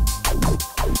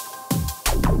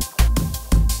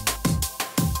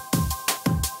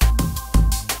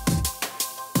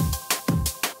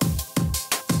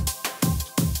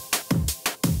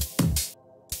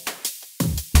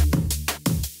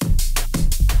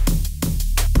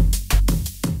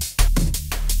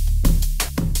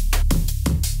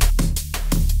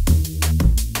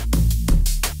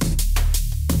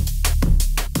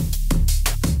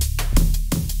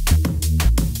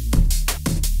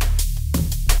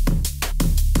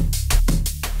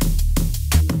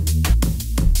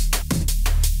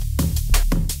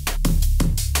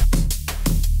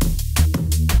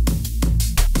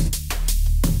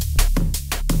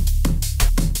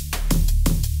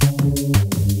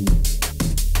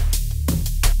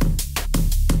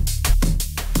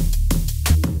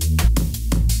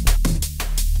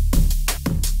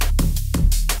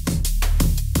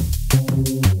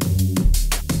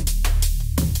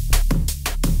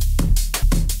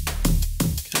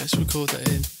 Let's record that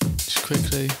in just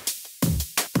quickly.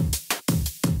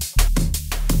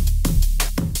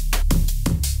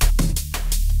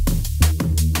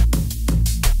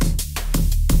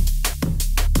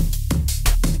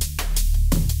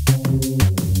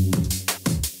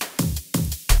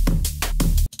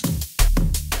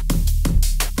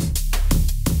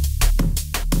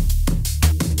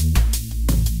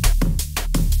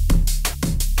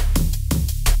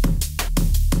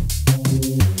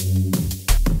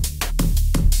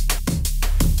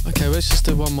 Let's just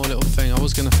do one more little thing. I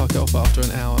was going to fuck it off after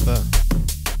an hour, but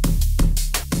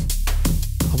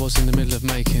I was in the middle of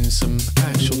making some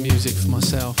actual music for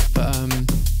myself. But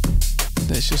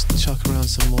let's just chuck around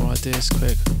some more ideas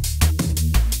quick.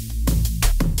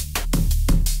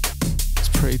 It's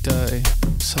pretty dirty,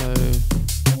 so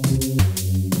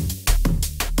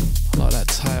I like that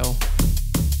tail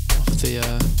off the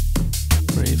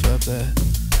reverb there.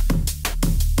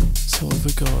 So what have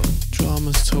we got?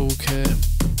 Drama's Toolkit.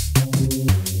 Oh,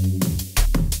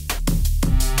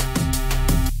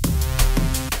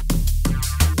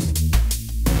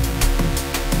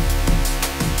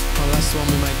 that's the one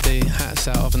we made the hats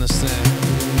out of and the snare.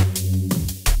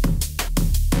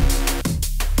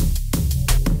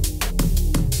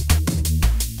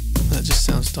 That just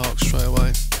sounds dark straight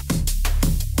away.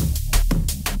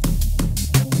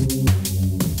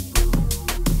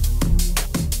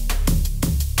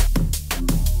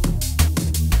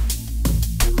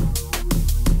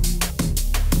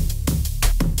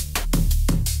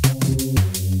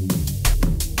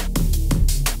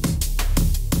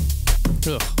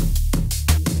 Ugh.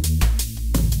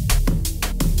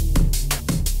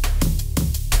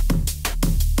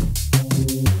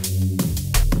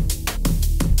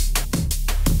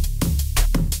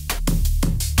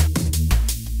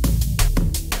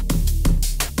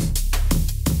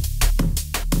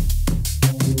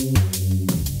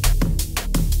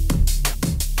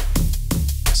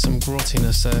 Some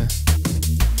grottiness there.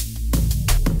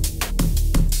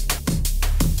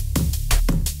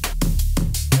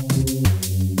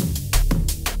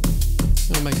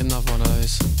 I'll make another one of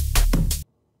those.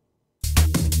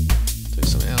 Do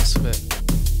something else with it.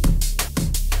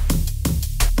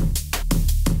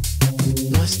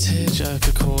 Nice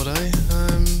tearjerker chord, eh?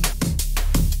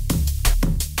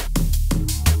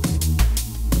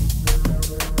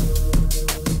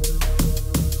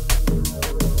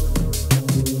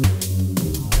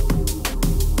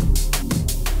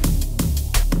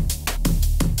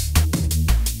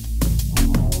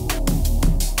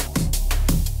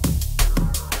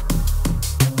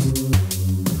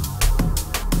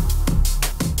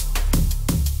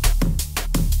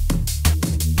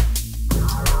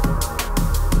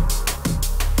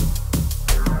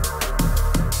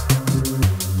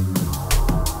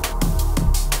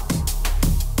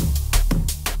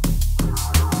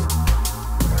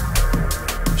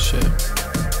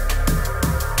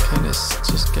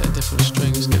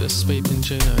 Strings, get a sweeping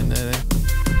tuner in there then.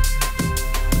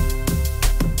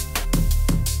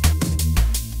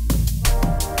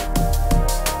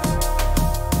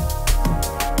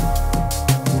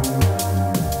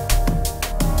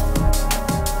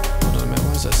 Hold on a minute,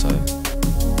 why is that so?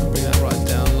 Bring that right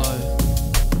down low.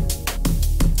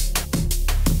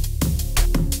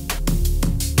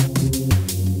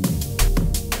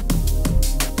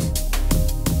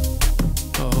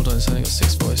 Oh, hold on, it's only got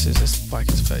 6 voices, let's whack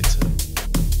it to 32.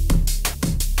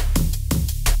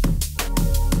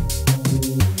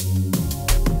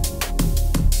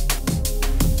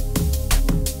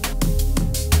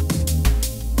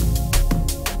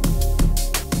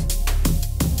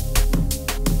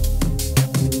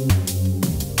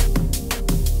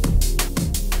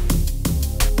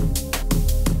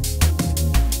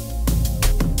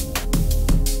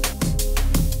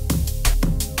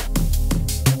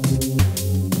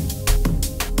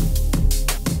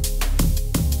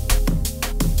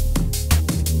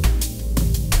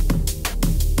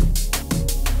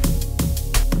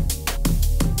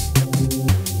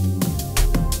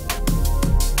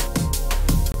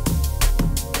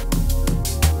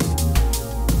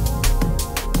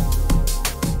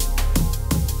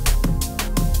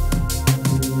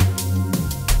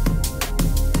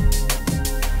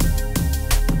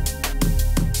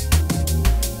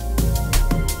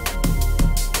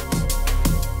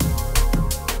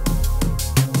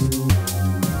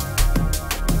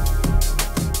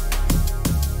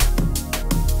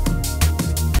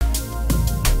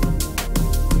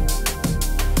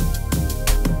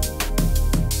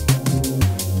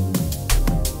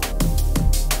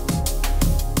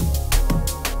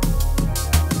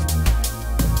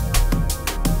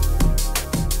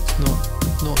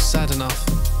 Not sad enough.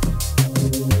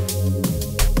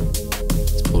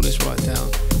 Let's pull this right down.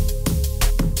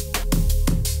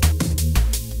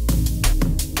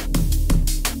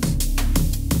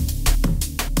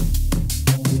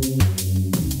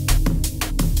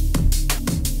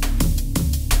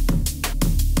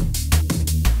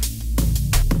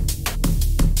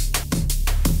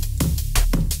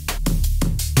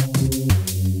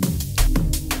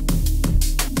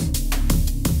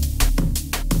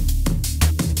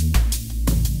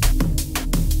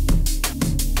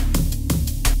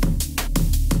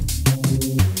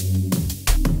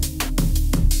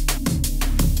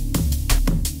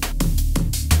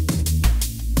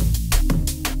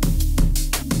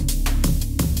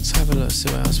 Let's see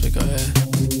what else we got here.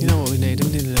 You know what we need?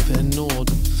 We need a little bit of Nord.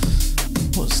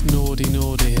 What's Nordy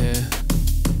here?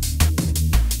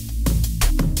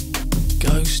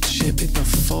 Ghost ship in the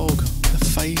fog. The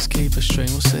phase keeper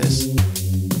string. What's this?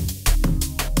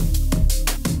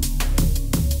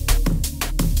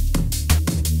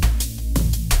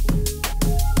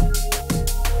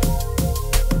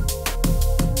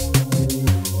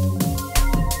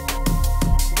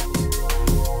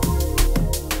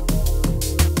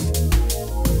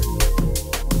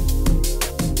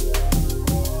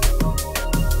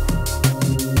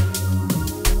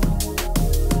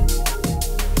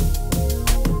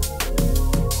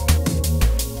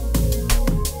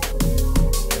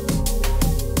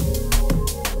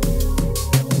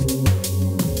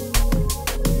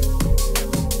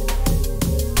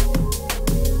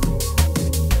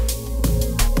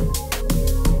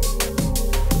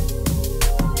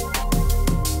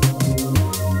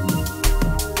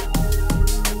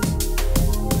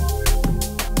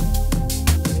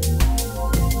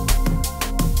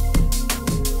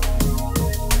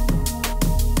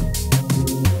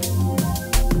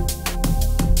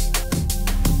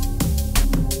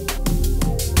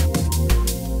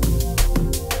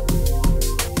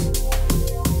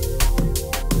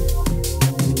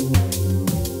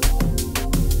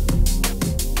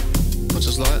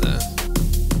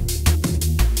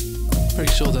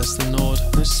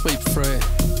 sweep through it.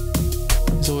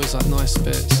 There's always like nice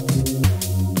bits.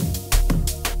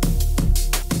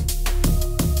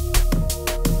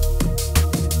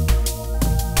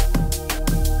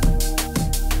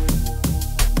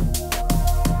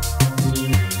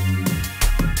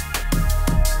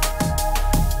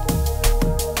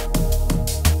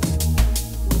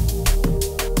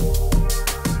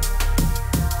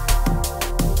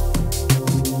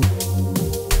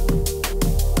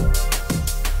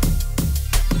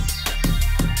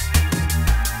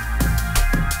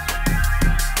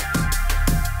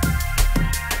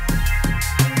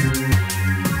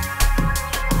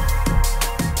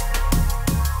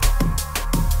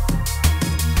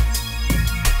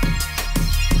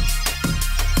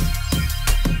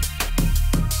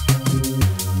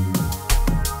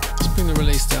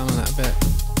 Down on that a bit.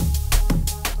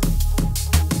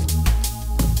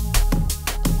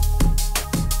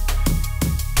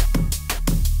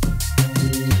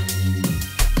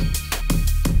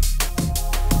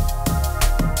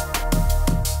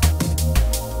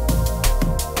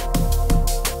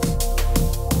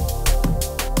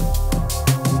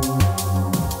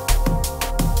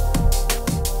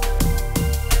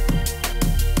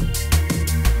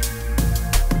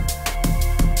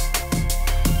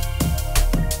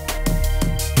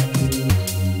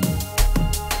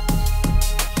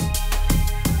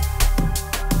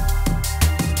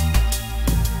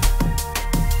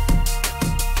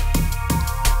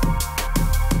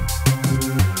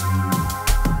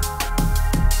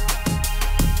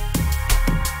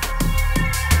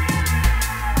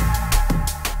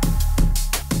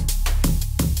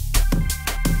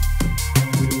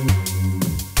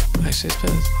 Actually, it's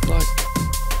better, like,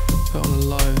 put on a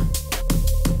low.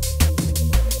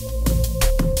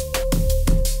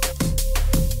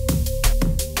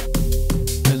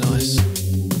 Very nice.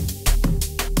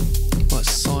 Like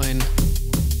sine.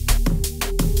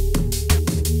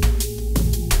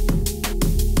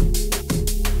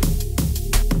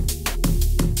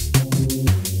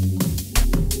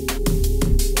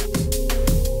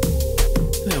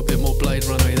 A little bit more Blade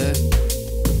Runner-y there.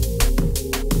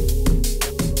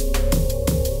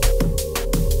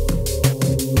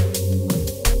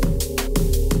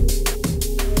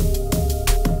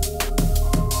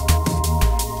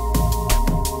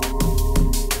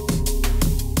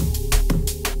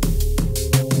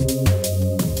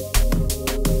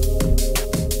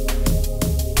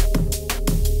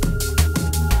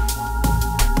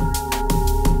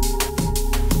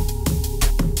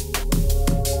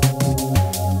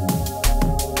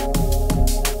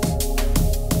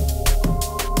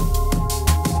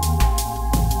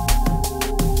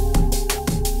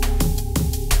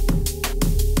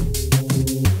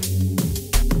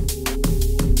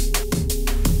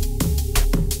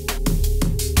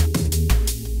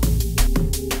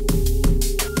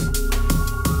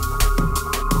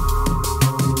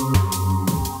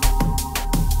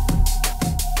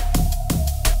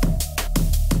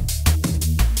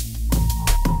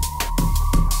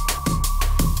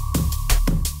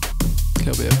 A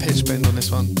little bit of pitch bend on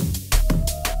this one.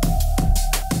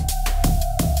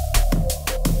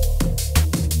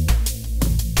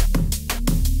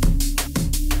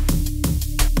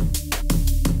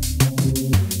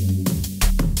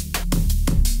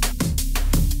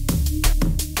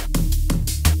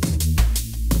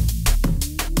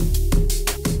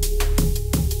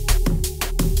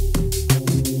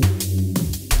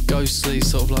 Ghostly,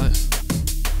 sort of like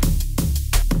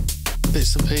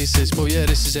bits and pieces. Well, yeah,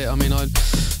 this is it. I mean, I've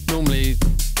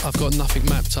got nothing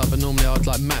mapped up, and normally I'd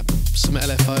like map some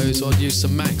LFOs, or I'd use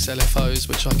some max LFOs,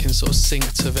 which I can sort of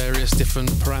sync to various different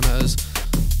parameters,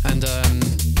 and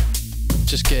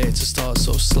just get it to start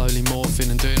sort of slowly morphing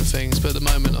and doing things. But at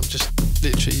the moment, I'm just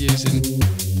literally using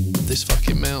this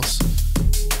fucking mouse.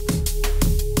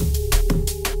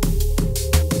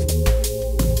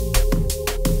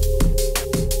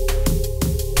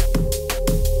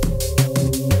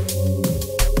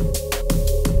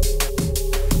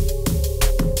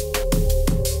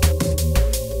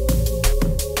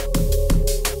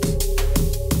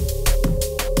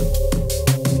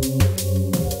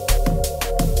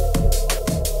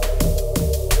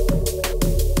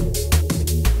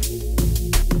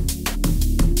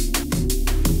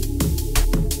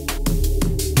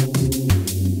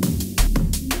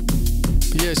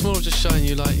 It's more of just showing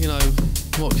you, like, you know,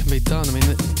 what can be done. I mean,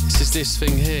 it's just this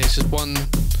thing here. It's just one,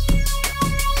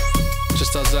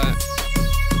 just does that.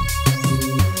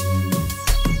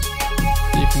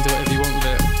 You can do whatever you want with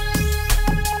it.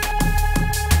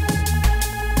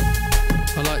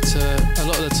 I like to, a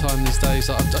lot of the time these days,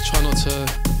 I try not to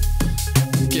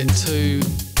get too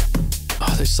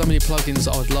there's so many plugins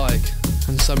that I would like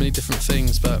and so many different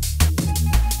things, but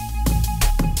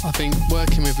I think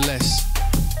working with less,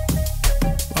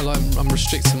 I'm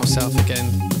restricting myself again.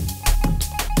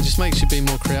 It just makes you be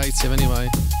more creative anyway.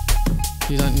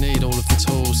 You don't need all of the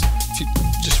tools. If you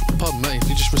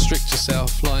just restrict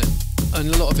yourself, like, and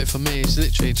a lot of it for me is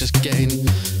literally just getting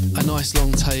a nice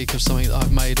long take of something that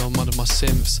I've made on one of my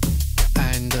synths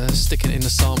and sticking it in the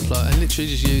sampler and literally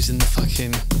just using the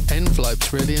fucking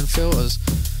envelopes really and filters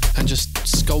and just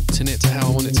sculpting it to how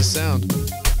I want it to sound.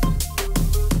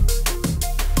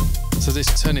 So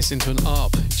turn this into an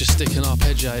ARP, just stick an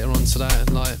arpeggiator onto that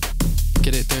and like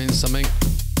get it doing something.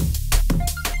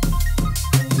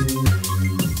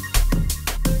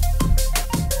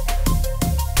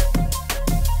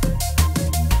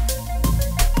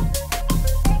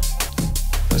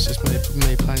 That's just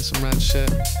me playing some rad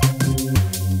shit.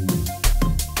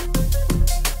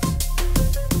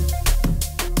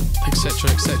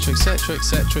 Etc, etc, etc,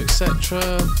 etc,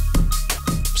 etc.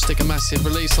 Stick a massive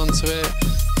release onto it,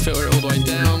 filter it all the way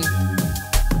down,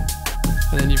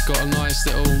 and then you've got a nice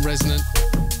little resonant.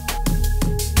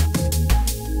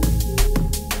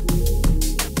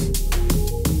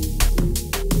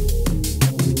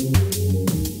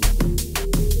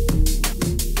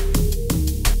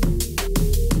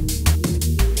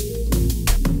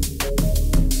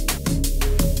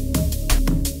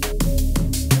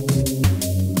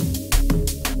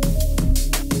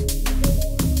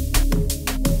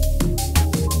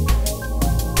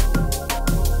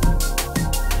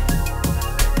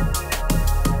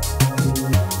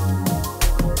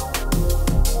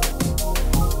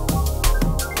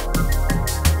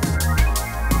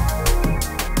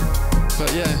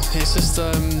 It's just,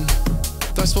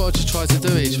 that's what I just try to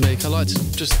do each week. I like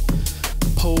to just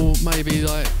pull maybe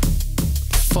like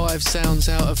 5 sounds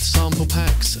out of sample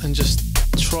packs and just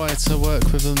try to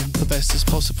work with them the best as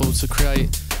possible to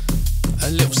create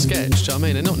a little sketch, do you know what I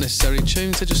mean? They're not necessarily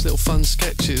tunes, they're just little fun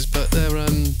sketches, but they're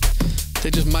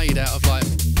just made out of like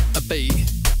a beat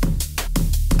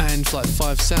and like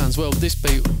 5 sounds. Well, this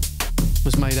beat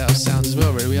was made out of sounds as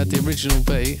well, really. We had the original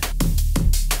beat,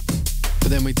 but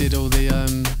then we did all the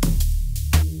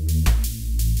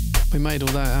we made all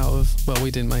that out of, well,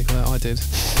 we didn't make all that, I did.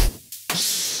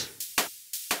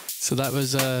 So that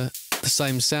was the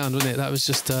same sound, wasn't it? That was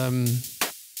just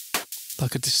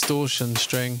like a distortion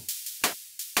string,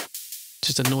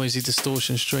 just a noisy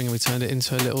distortion string, and we turned it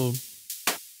into a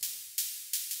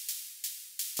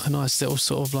nice little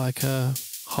sort of like a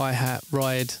hi-hat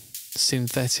ride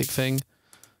synthetic thing,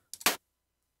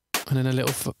 and then a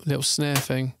little snare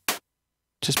thing,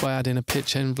 just by adding a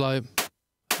pitch envelope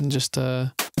and just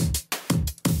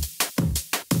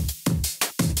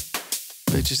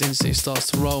it just instantly starts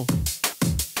to roll.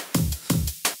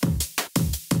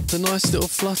 The nice little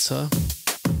flutter.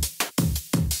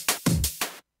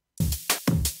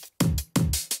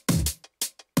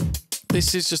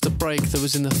 This is just a break that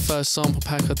was in the first sample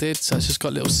pack I did, so it's just got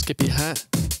a little skippy hat.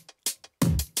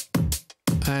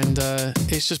 And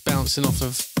it's just bouncing off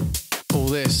of all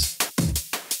this.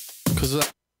 Because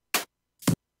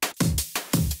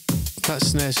that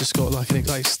snare's just got like an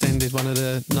extended one of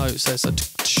the notes, so it's like,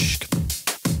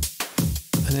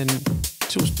 and then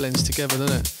it all blends together,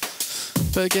 doesn't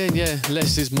it? But again, yeah,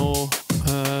 less is more.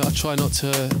 I try not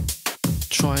to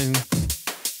try and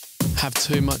have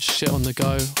too much shit on the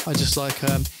go. I just like,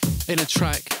 in a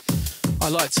track, I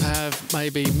like to have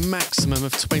maybe maximum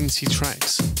of 20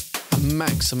 tracks, a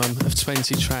maximum of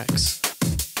 20 tracks,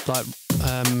 like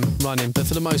running. But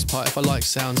for the most part, if I like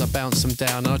sounds, I bounce them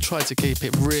down, and I try to keep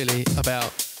it really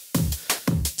about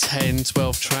 10,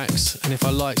 12 tracks, and if I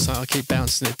like something I keep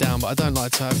bouncing it down, but I don't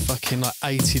like to have fucking like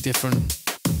 80 different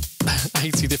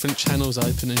channels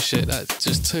open and shit. That's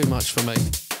just too much for me.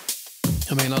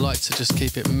 I mean, I like to just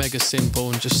keep it mega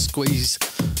simple and just squeeze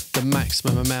the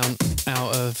maximum amount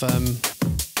out of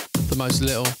the most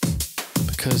little,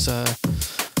 because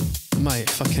mate,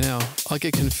 fucking hell, I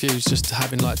get confused just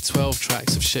having like 12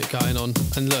 tracks of shit going on.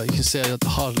 And look, you can see I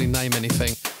hardly name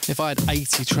anything. If I had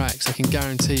 80 tracks, I can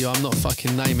guarantee you I'm not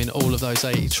fucking naming all of those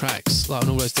 80 tracks, like on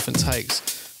all those different takes.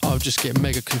 I would just get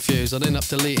mega confused. I'd end up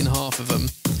deleting half of them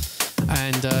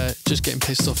and just getting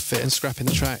pissed off of it and scrapping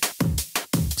the track.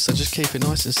 So just keep it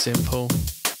nice and simple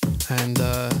and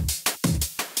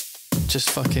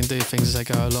just fucking do things as they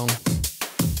go along.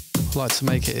 I like to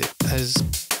make it as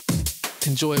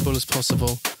enjoyable as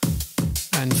possible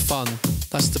and fun.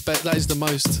 That is the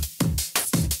most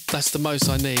that's the most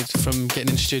I need from getting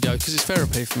in the studio, because it's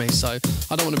therapy for me. So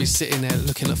I don't want to be sitting there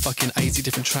looking at fucking 80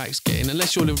 different tracks,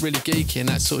 unless you're really geeky and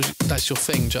that's your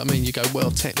thing. Do you know what I mean? You go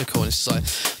well technical and it's like,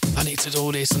 I need to do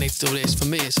all this, I need to do all this. For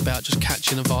me, it's about just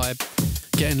catching a vibe,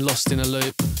 getting lost in a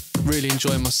loop, really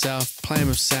enjoying myself, playing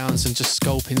with sounds and just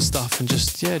sculpting stuff and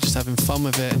just having fun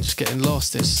with it and just getting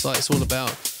lost. It's like, it's all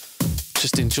about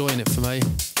just enjoying it for me.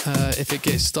 If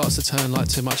it starts to turn like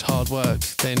too much hard work,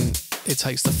 then it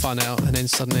takes the fun out and then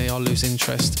suddenly I'll lose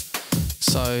interest.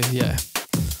 So yeah,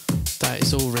 that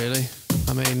is all really.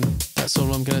 I mean, that's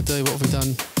all I'm going to do. What have we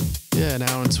done? Yeah, an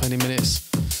hour and 20 minutes.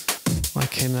 I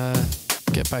can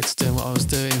get back to doing what I was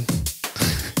doing.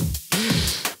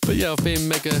 But yeah, I've been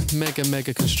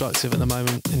mega constructive at the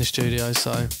moment in the studio,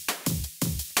 so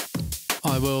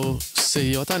I will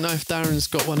see you. I don't know if Darren's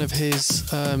got one of his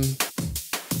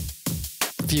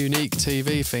unique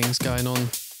TV things going on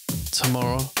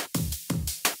tomorrow.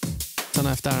 Don't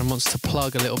know if Darren wants to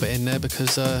plug a little bit in there,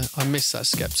 because I missed that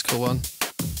Skeptical one.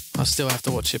 I still have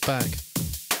to watch it back.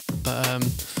 But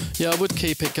yeah, I would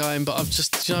keep it going, but I've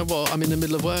just, you know what, I'm in the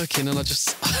middle of working and I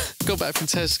just got back from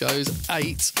Tesco's,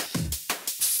 ate,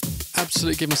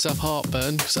 absolutely give myself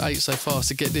heartburn because I ate so fast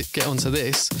to get onto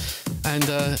this. And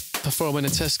before I went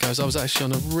to Tesco's, I was actually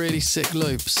on a really sick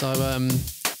loop, so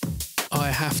I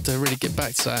have to really get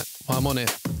back to that while I'm on it.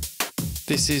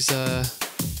 This is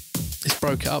it's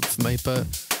broke it up for me, but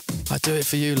I do it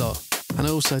for you lot, and I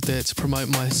also do it to promote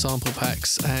my sample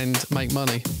packs and make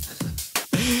money.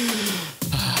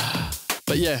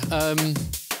 But yeah,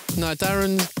 no,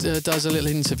 Darren does a little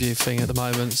interview thing at the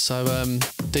moment, so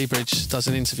D-Bridge does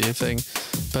an interview thing,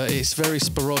 but it's very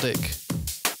sporadic,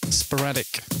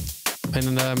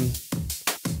 and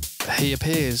he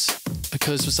appears,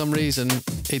 because for some reason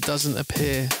it doesn't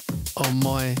appear on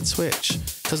my Twitch.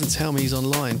 It doesn't tell me he's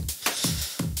online.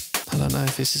 I don't know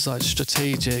if this is like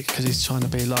strategic because he's trying to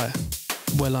be like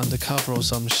well undercover or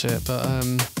some shit, but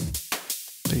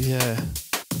yeah.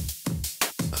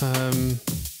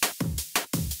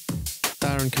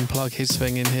 Darren can plug his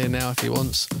thing in here now if he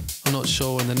wants. I'm not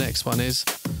sure when the next one is,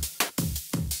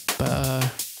 but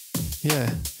yeah,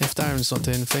 if Darren's not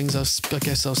doing things, I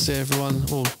guess I'll see everyone,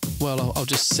 or well, I'll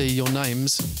just see your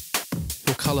names,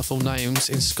 your colourful names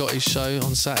in Scotty's show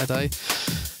on Saturday,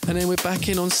 and then we're back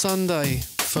in on Sunday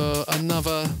for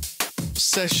another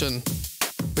session,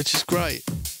 which is great.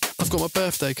 I've got my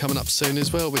birthday coming up soon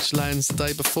as well, which lands the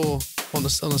day before on a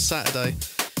Saturday.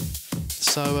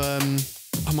 So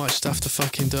I might just have to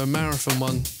fucking do a marathon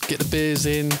one, get the beers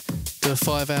in, do a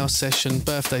 5-hour session,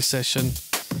 birthday session,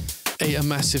 eat a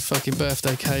massive fucking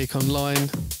birthday cake online,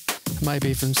 maybe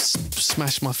even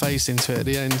smash my face into it at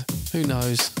the end. Who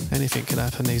knows? Anything can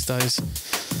happen these days.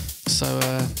 So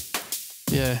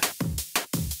yeah,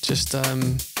 just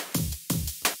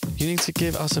you need to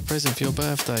give us a present for your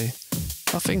birthday.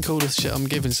 I think all the shit I'm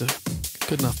giving is a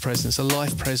good enough present. It's a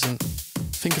life present.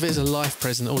 Think of it as a life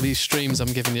present, all these streams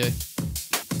I'm giving you.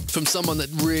 From someone that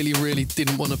really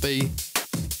didn't want to be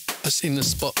in the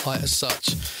spotlight as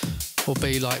such, or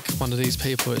be like one of these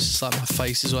people. It's just like my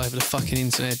face is all over the fucking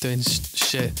internet doing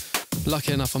shit.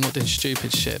 Lucky enough I'm not doing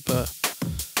stupid shit, but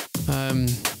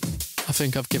I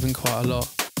think I've given quite a lot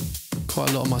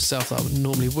of myself that I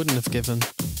normally wouldn't have given.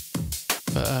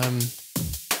 But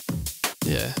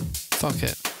yeah, fuck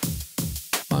it.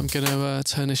 I'm gonna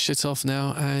turn this shit off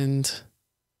now and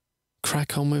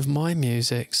crack on with my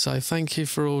music. So thank you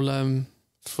for all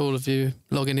of you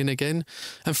logging in again,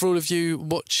 and for all of you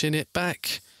watching it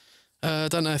back. I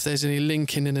don't know if there's any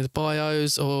linking in the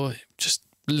bios or just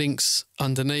links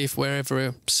underneath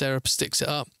wherever Sarah sticks it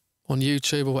up on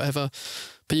YouTube or whatever,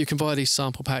 but you can buy these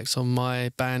sample packs on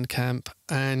my Bandcamp,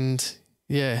 and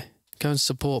yeah, go and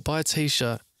support. Buy a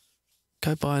t-shirt,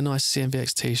 go buy a nice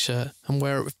CNVX t-shirt and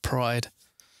wear it with pride.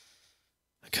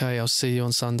 Okay, I'll see you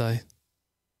on Sunday.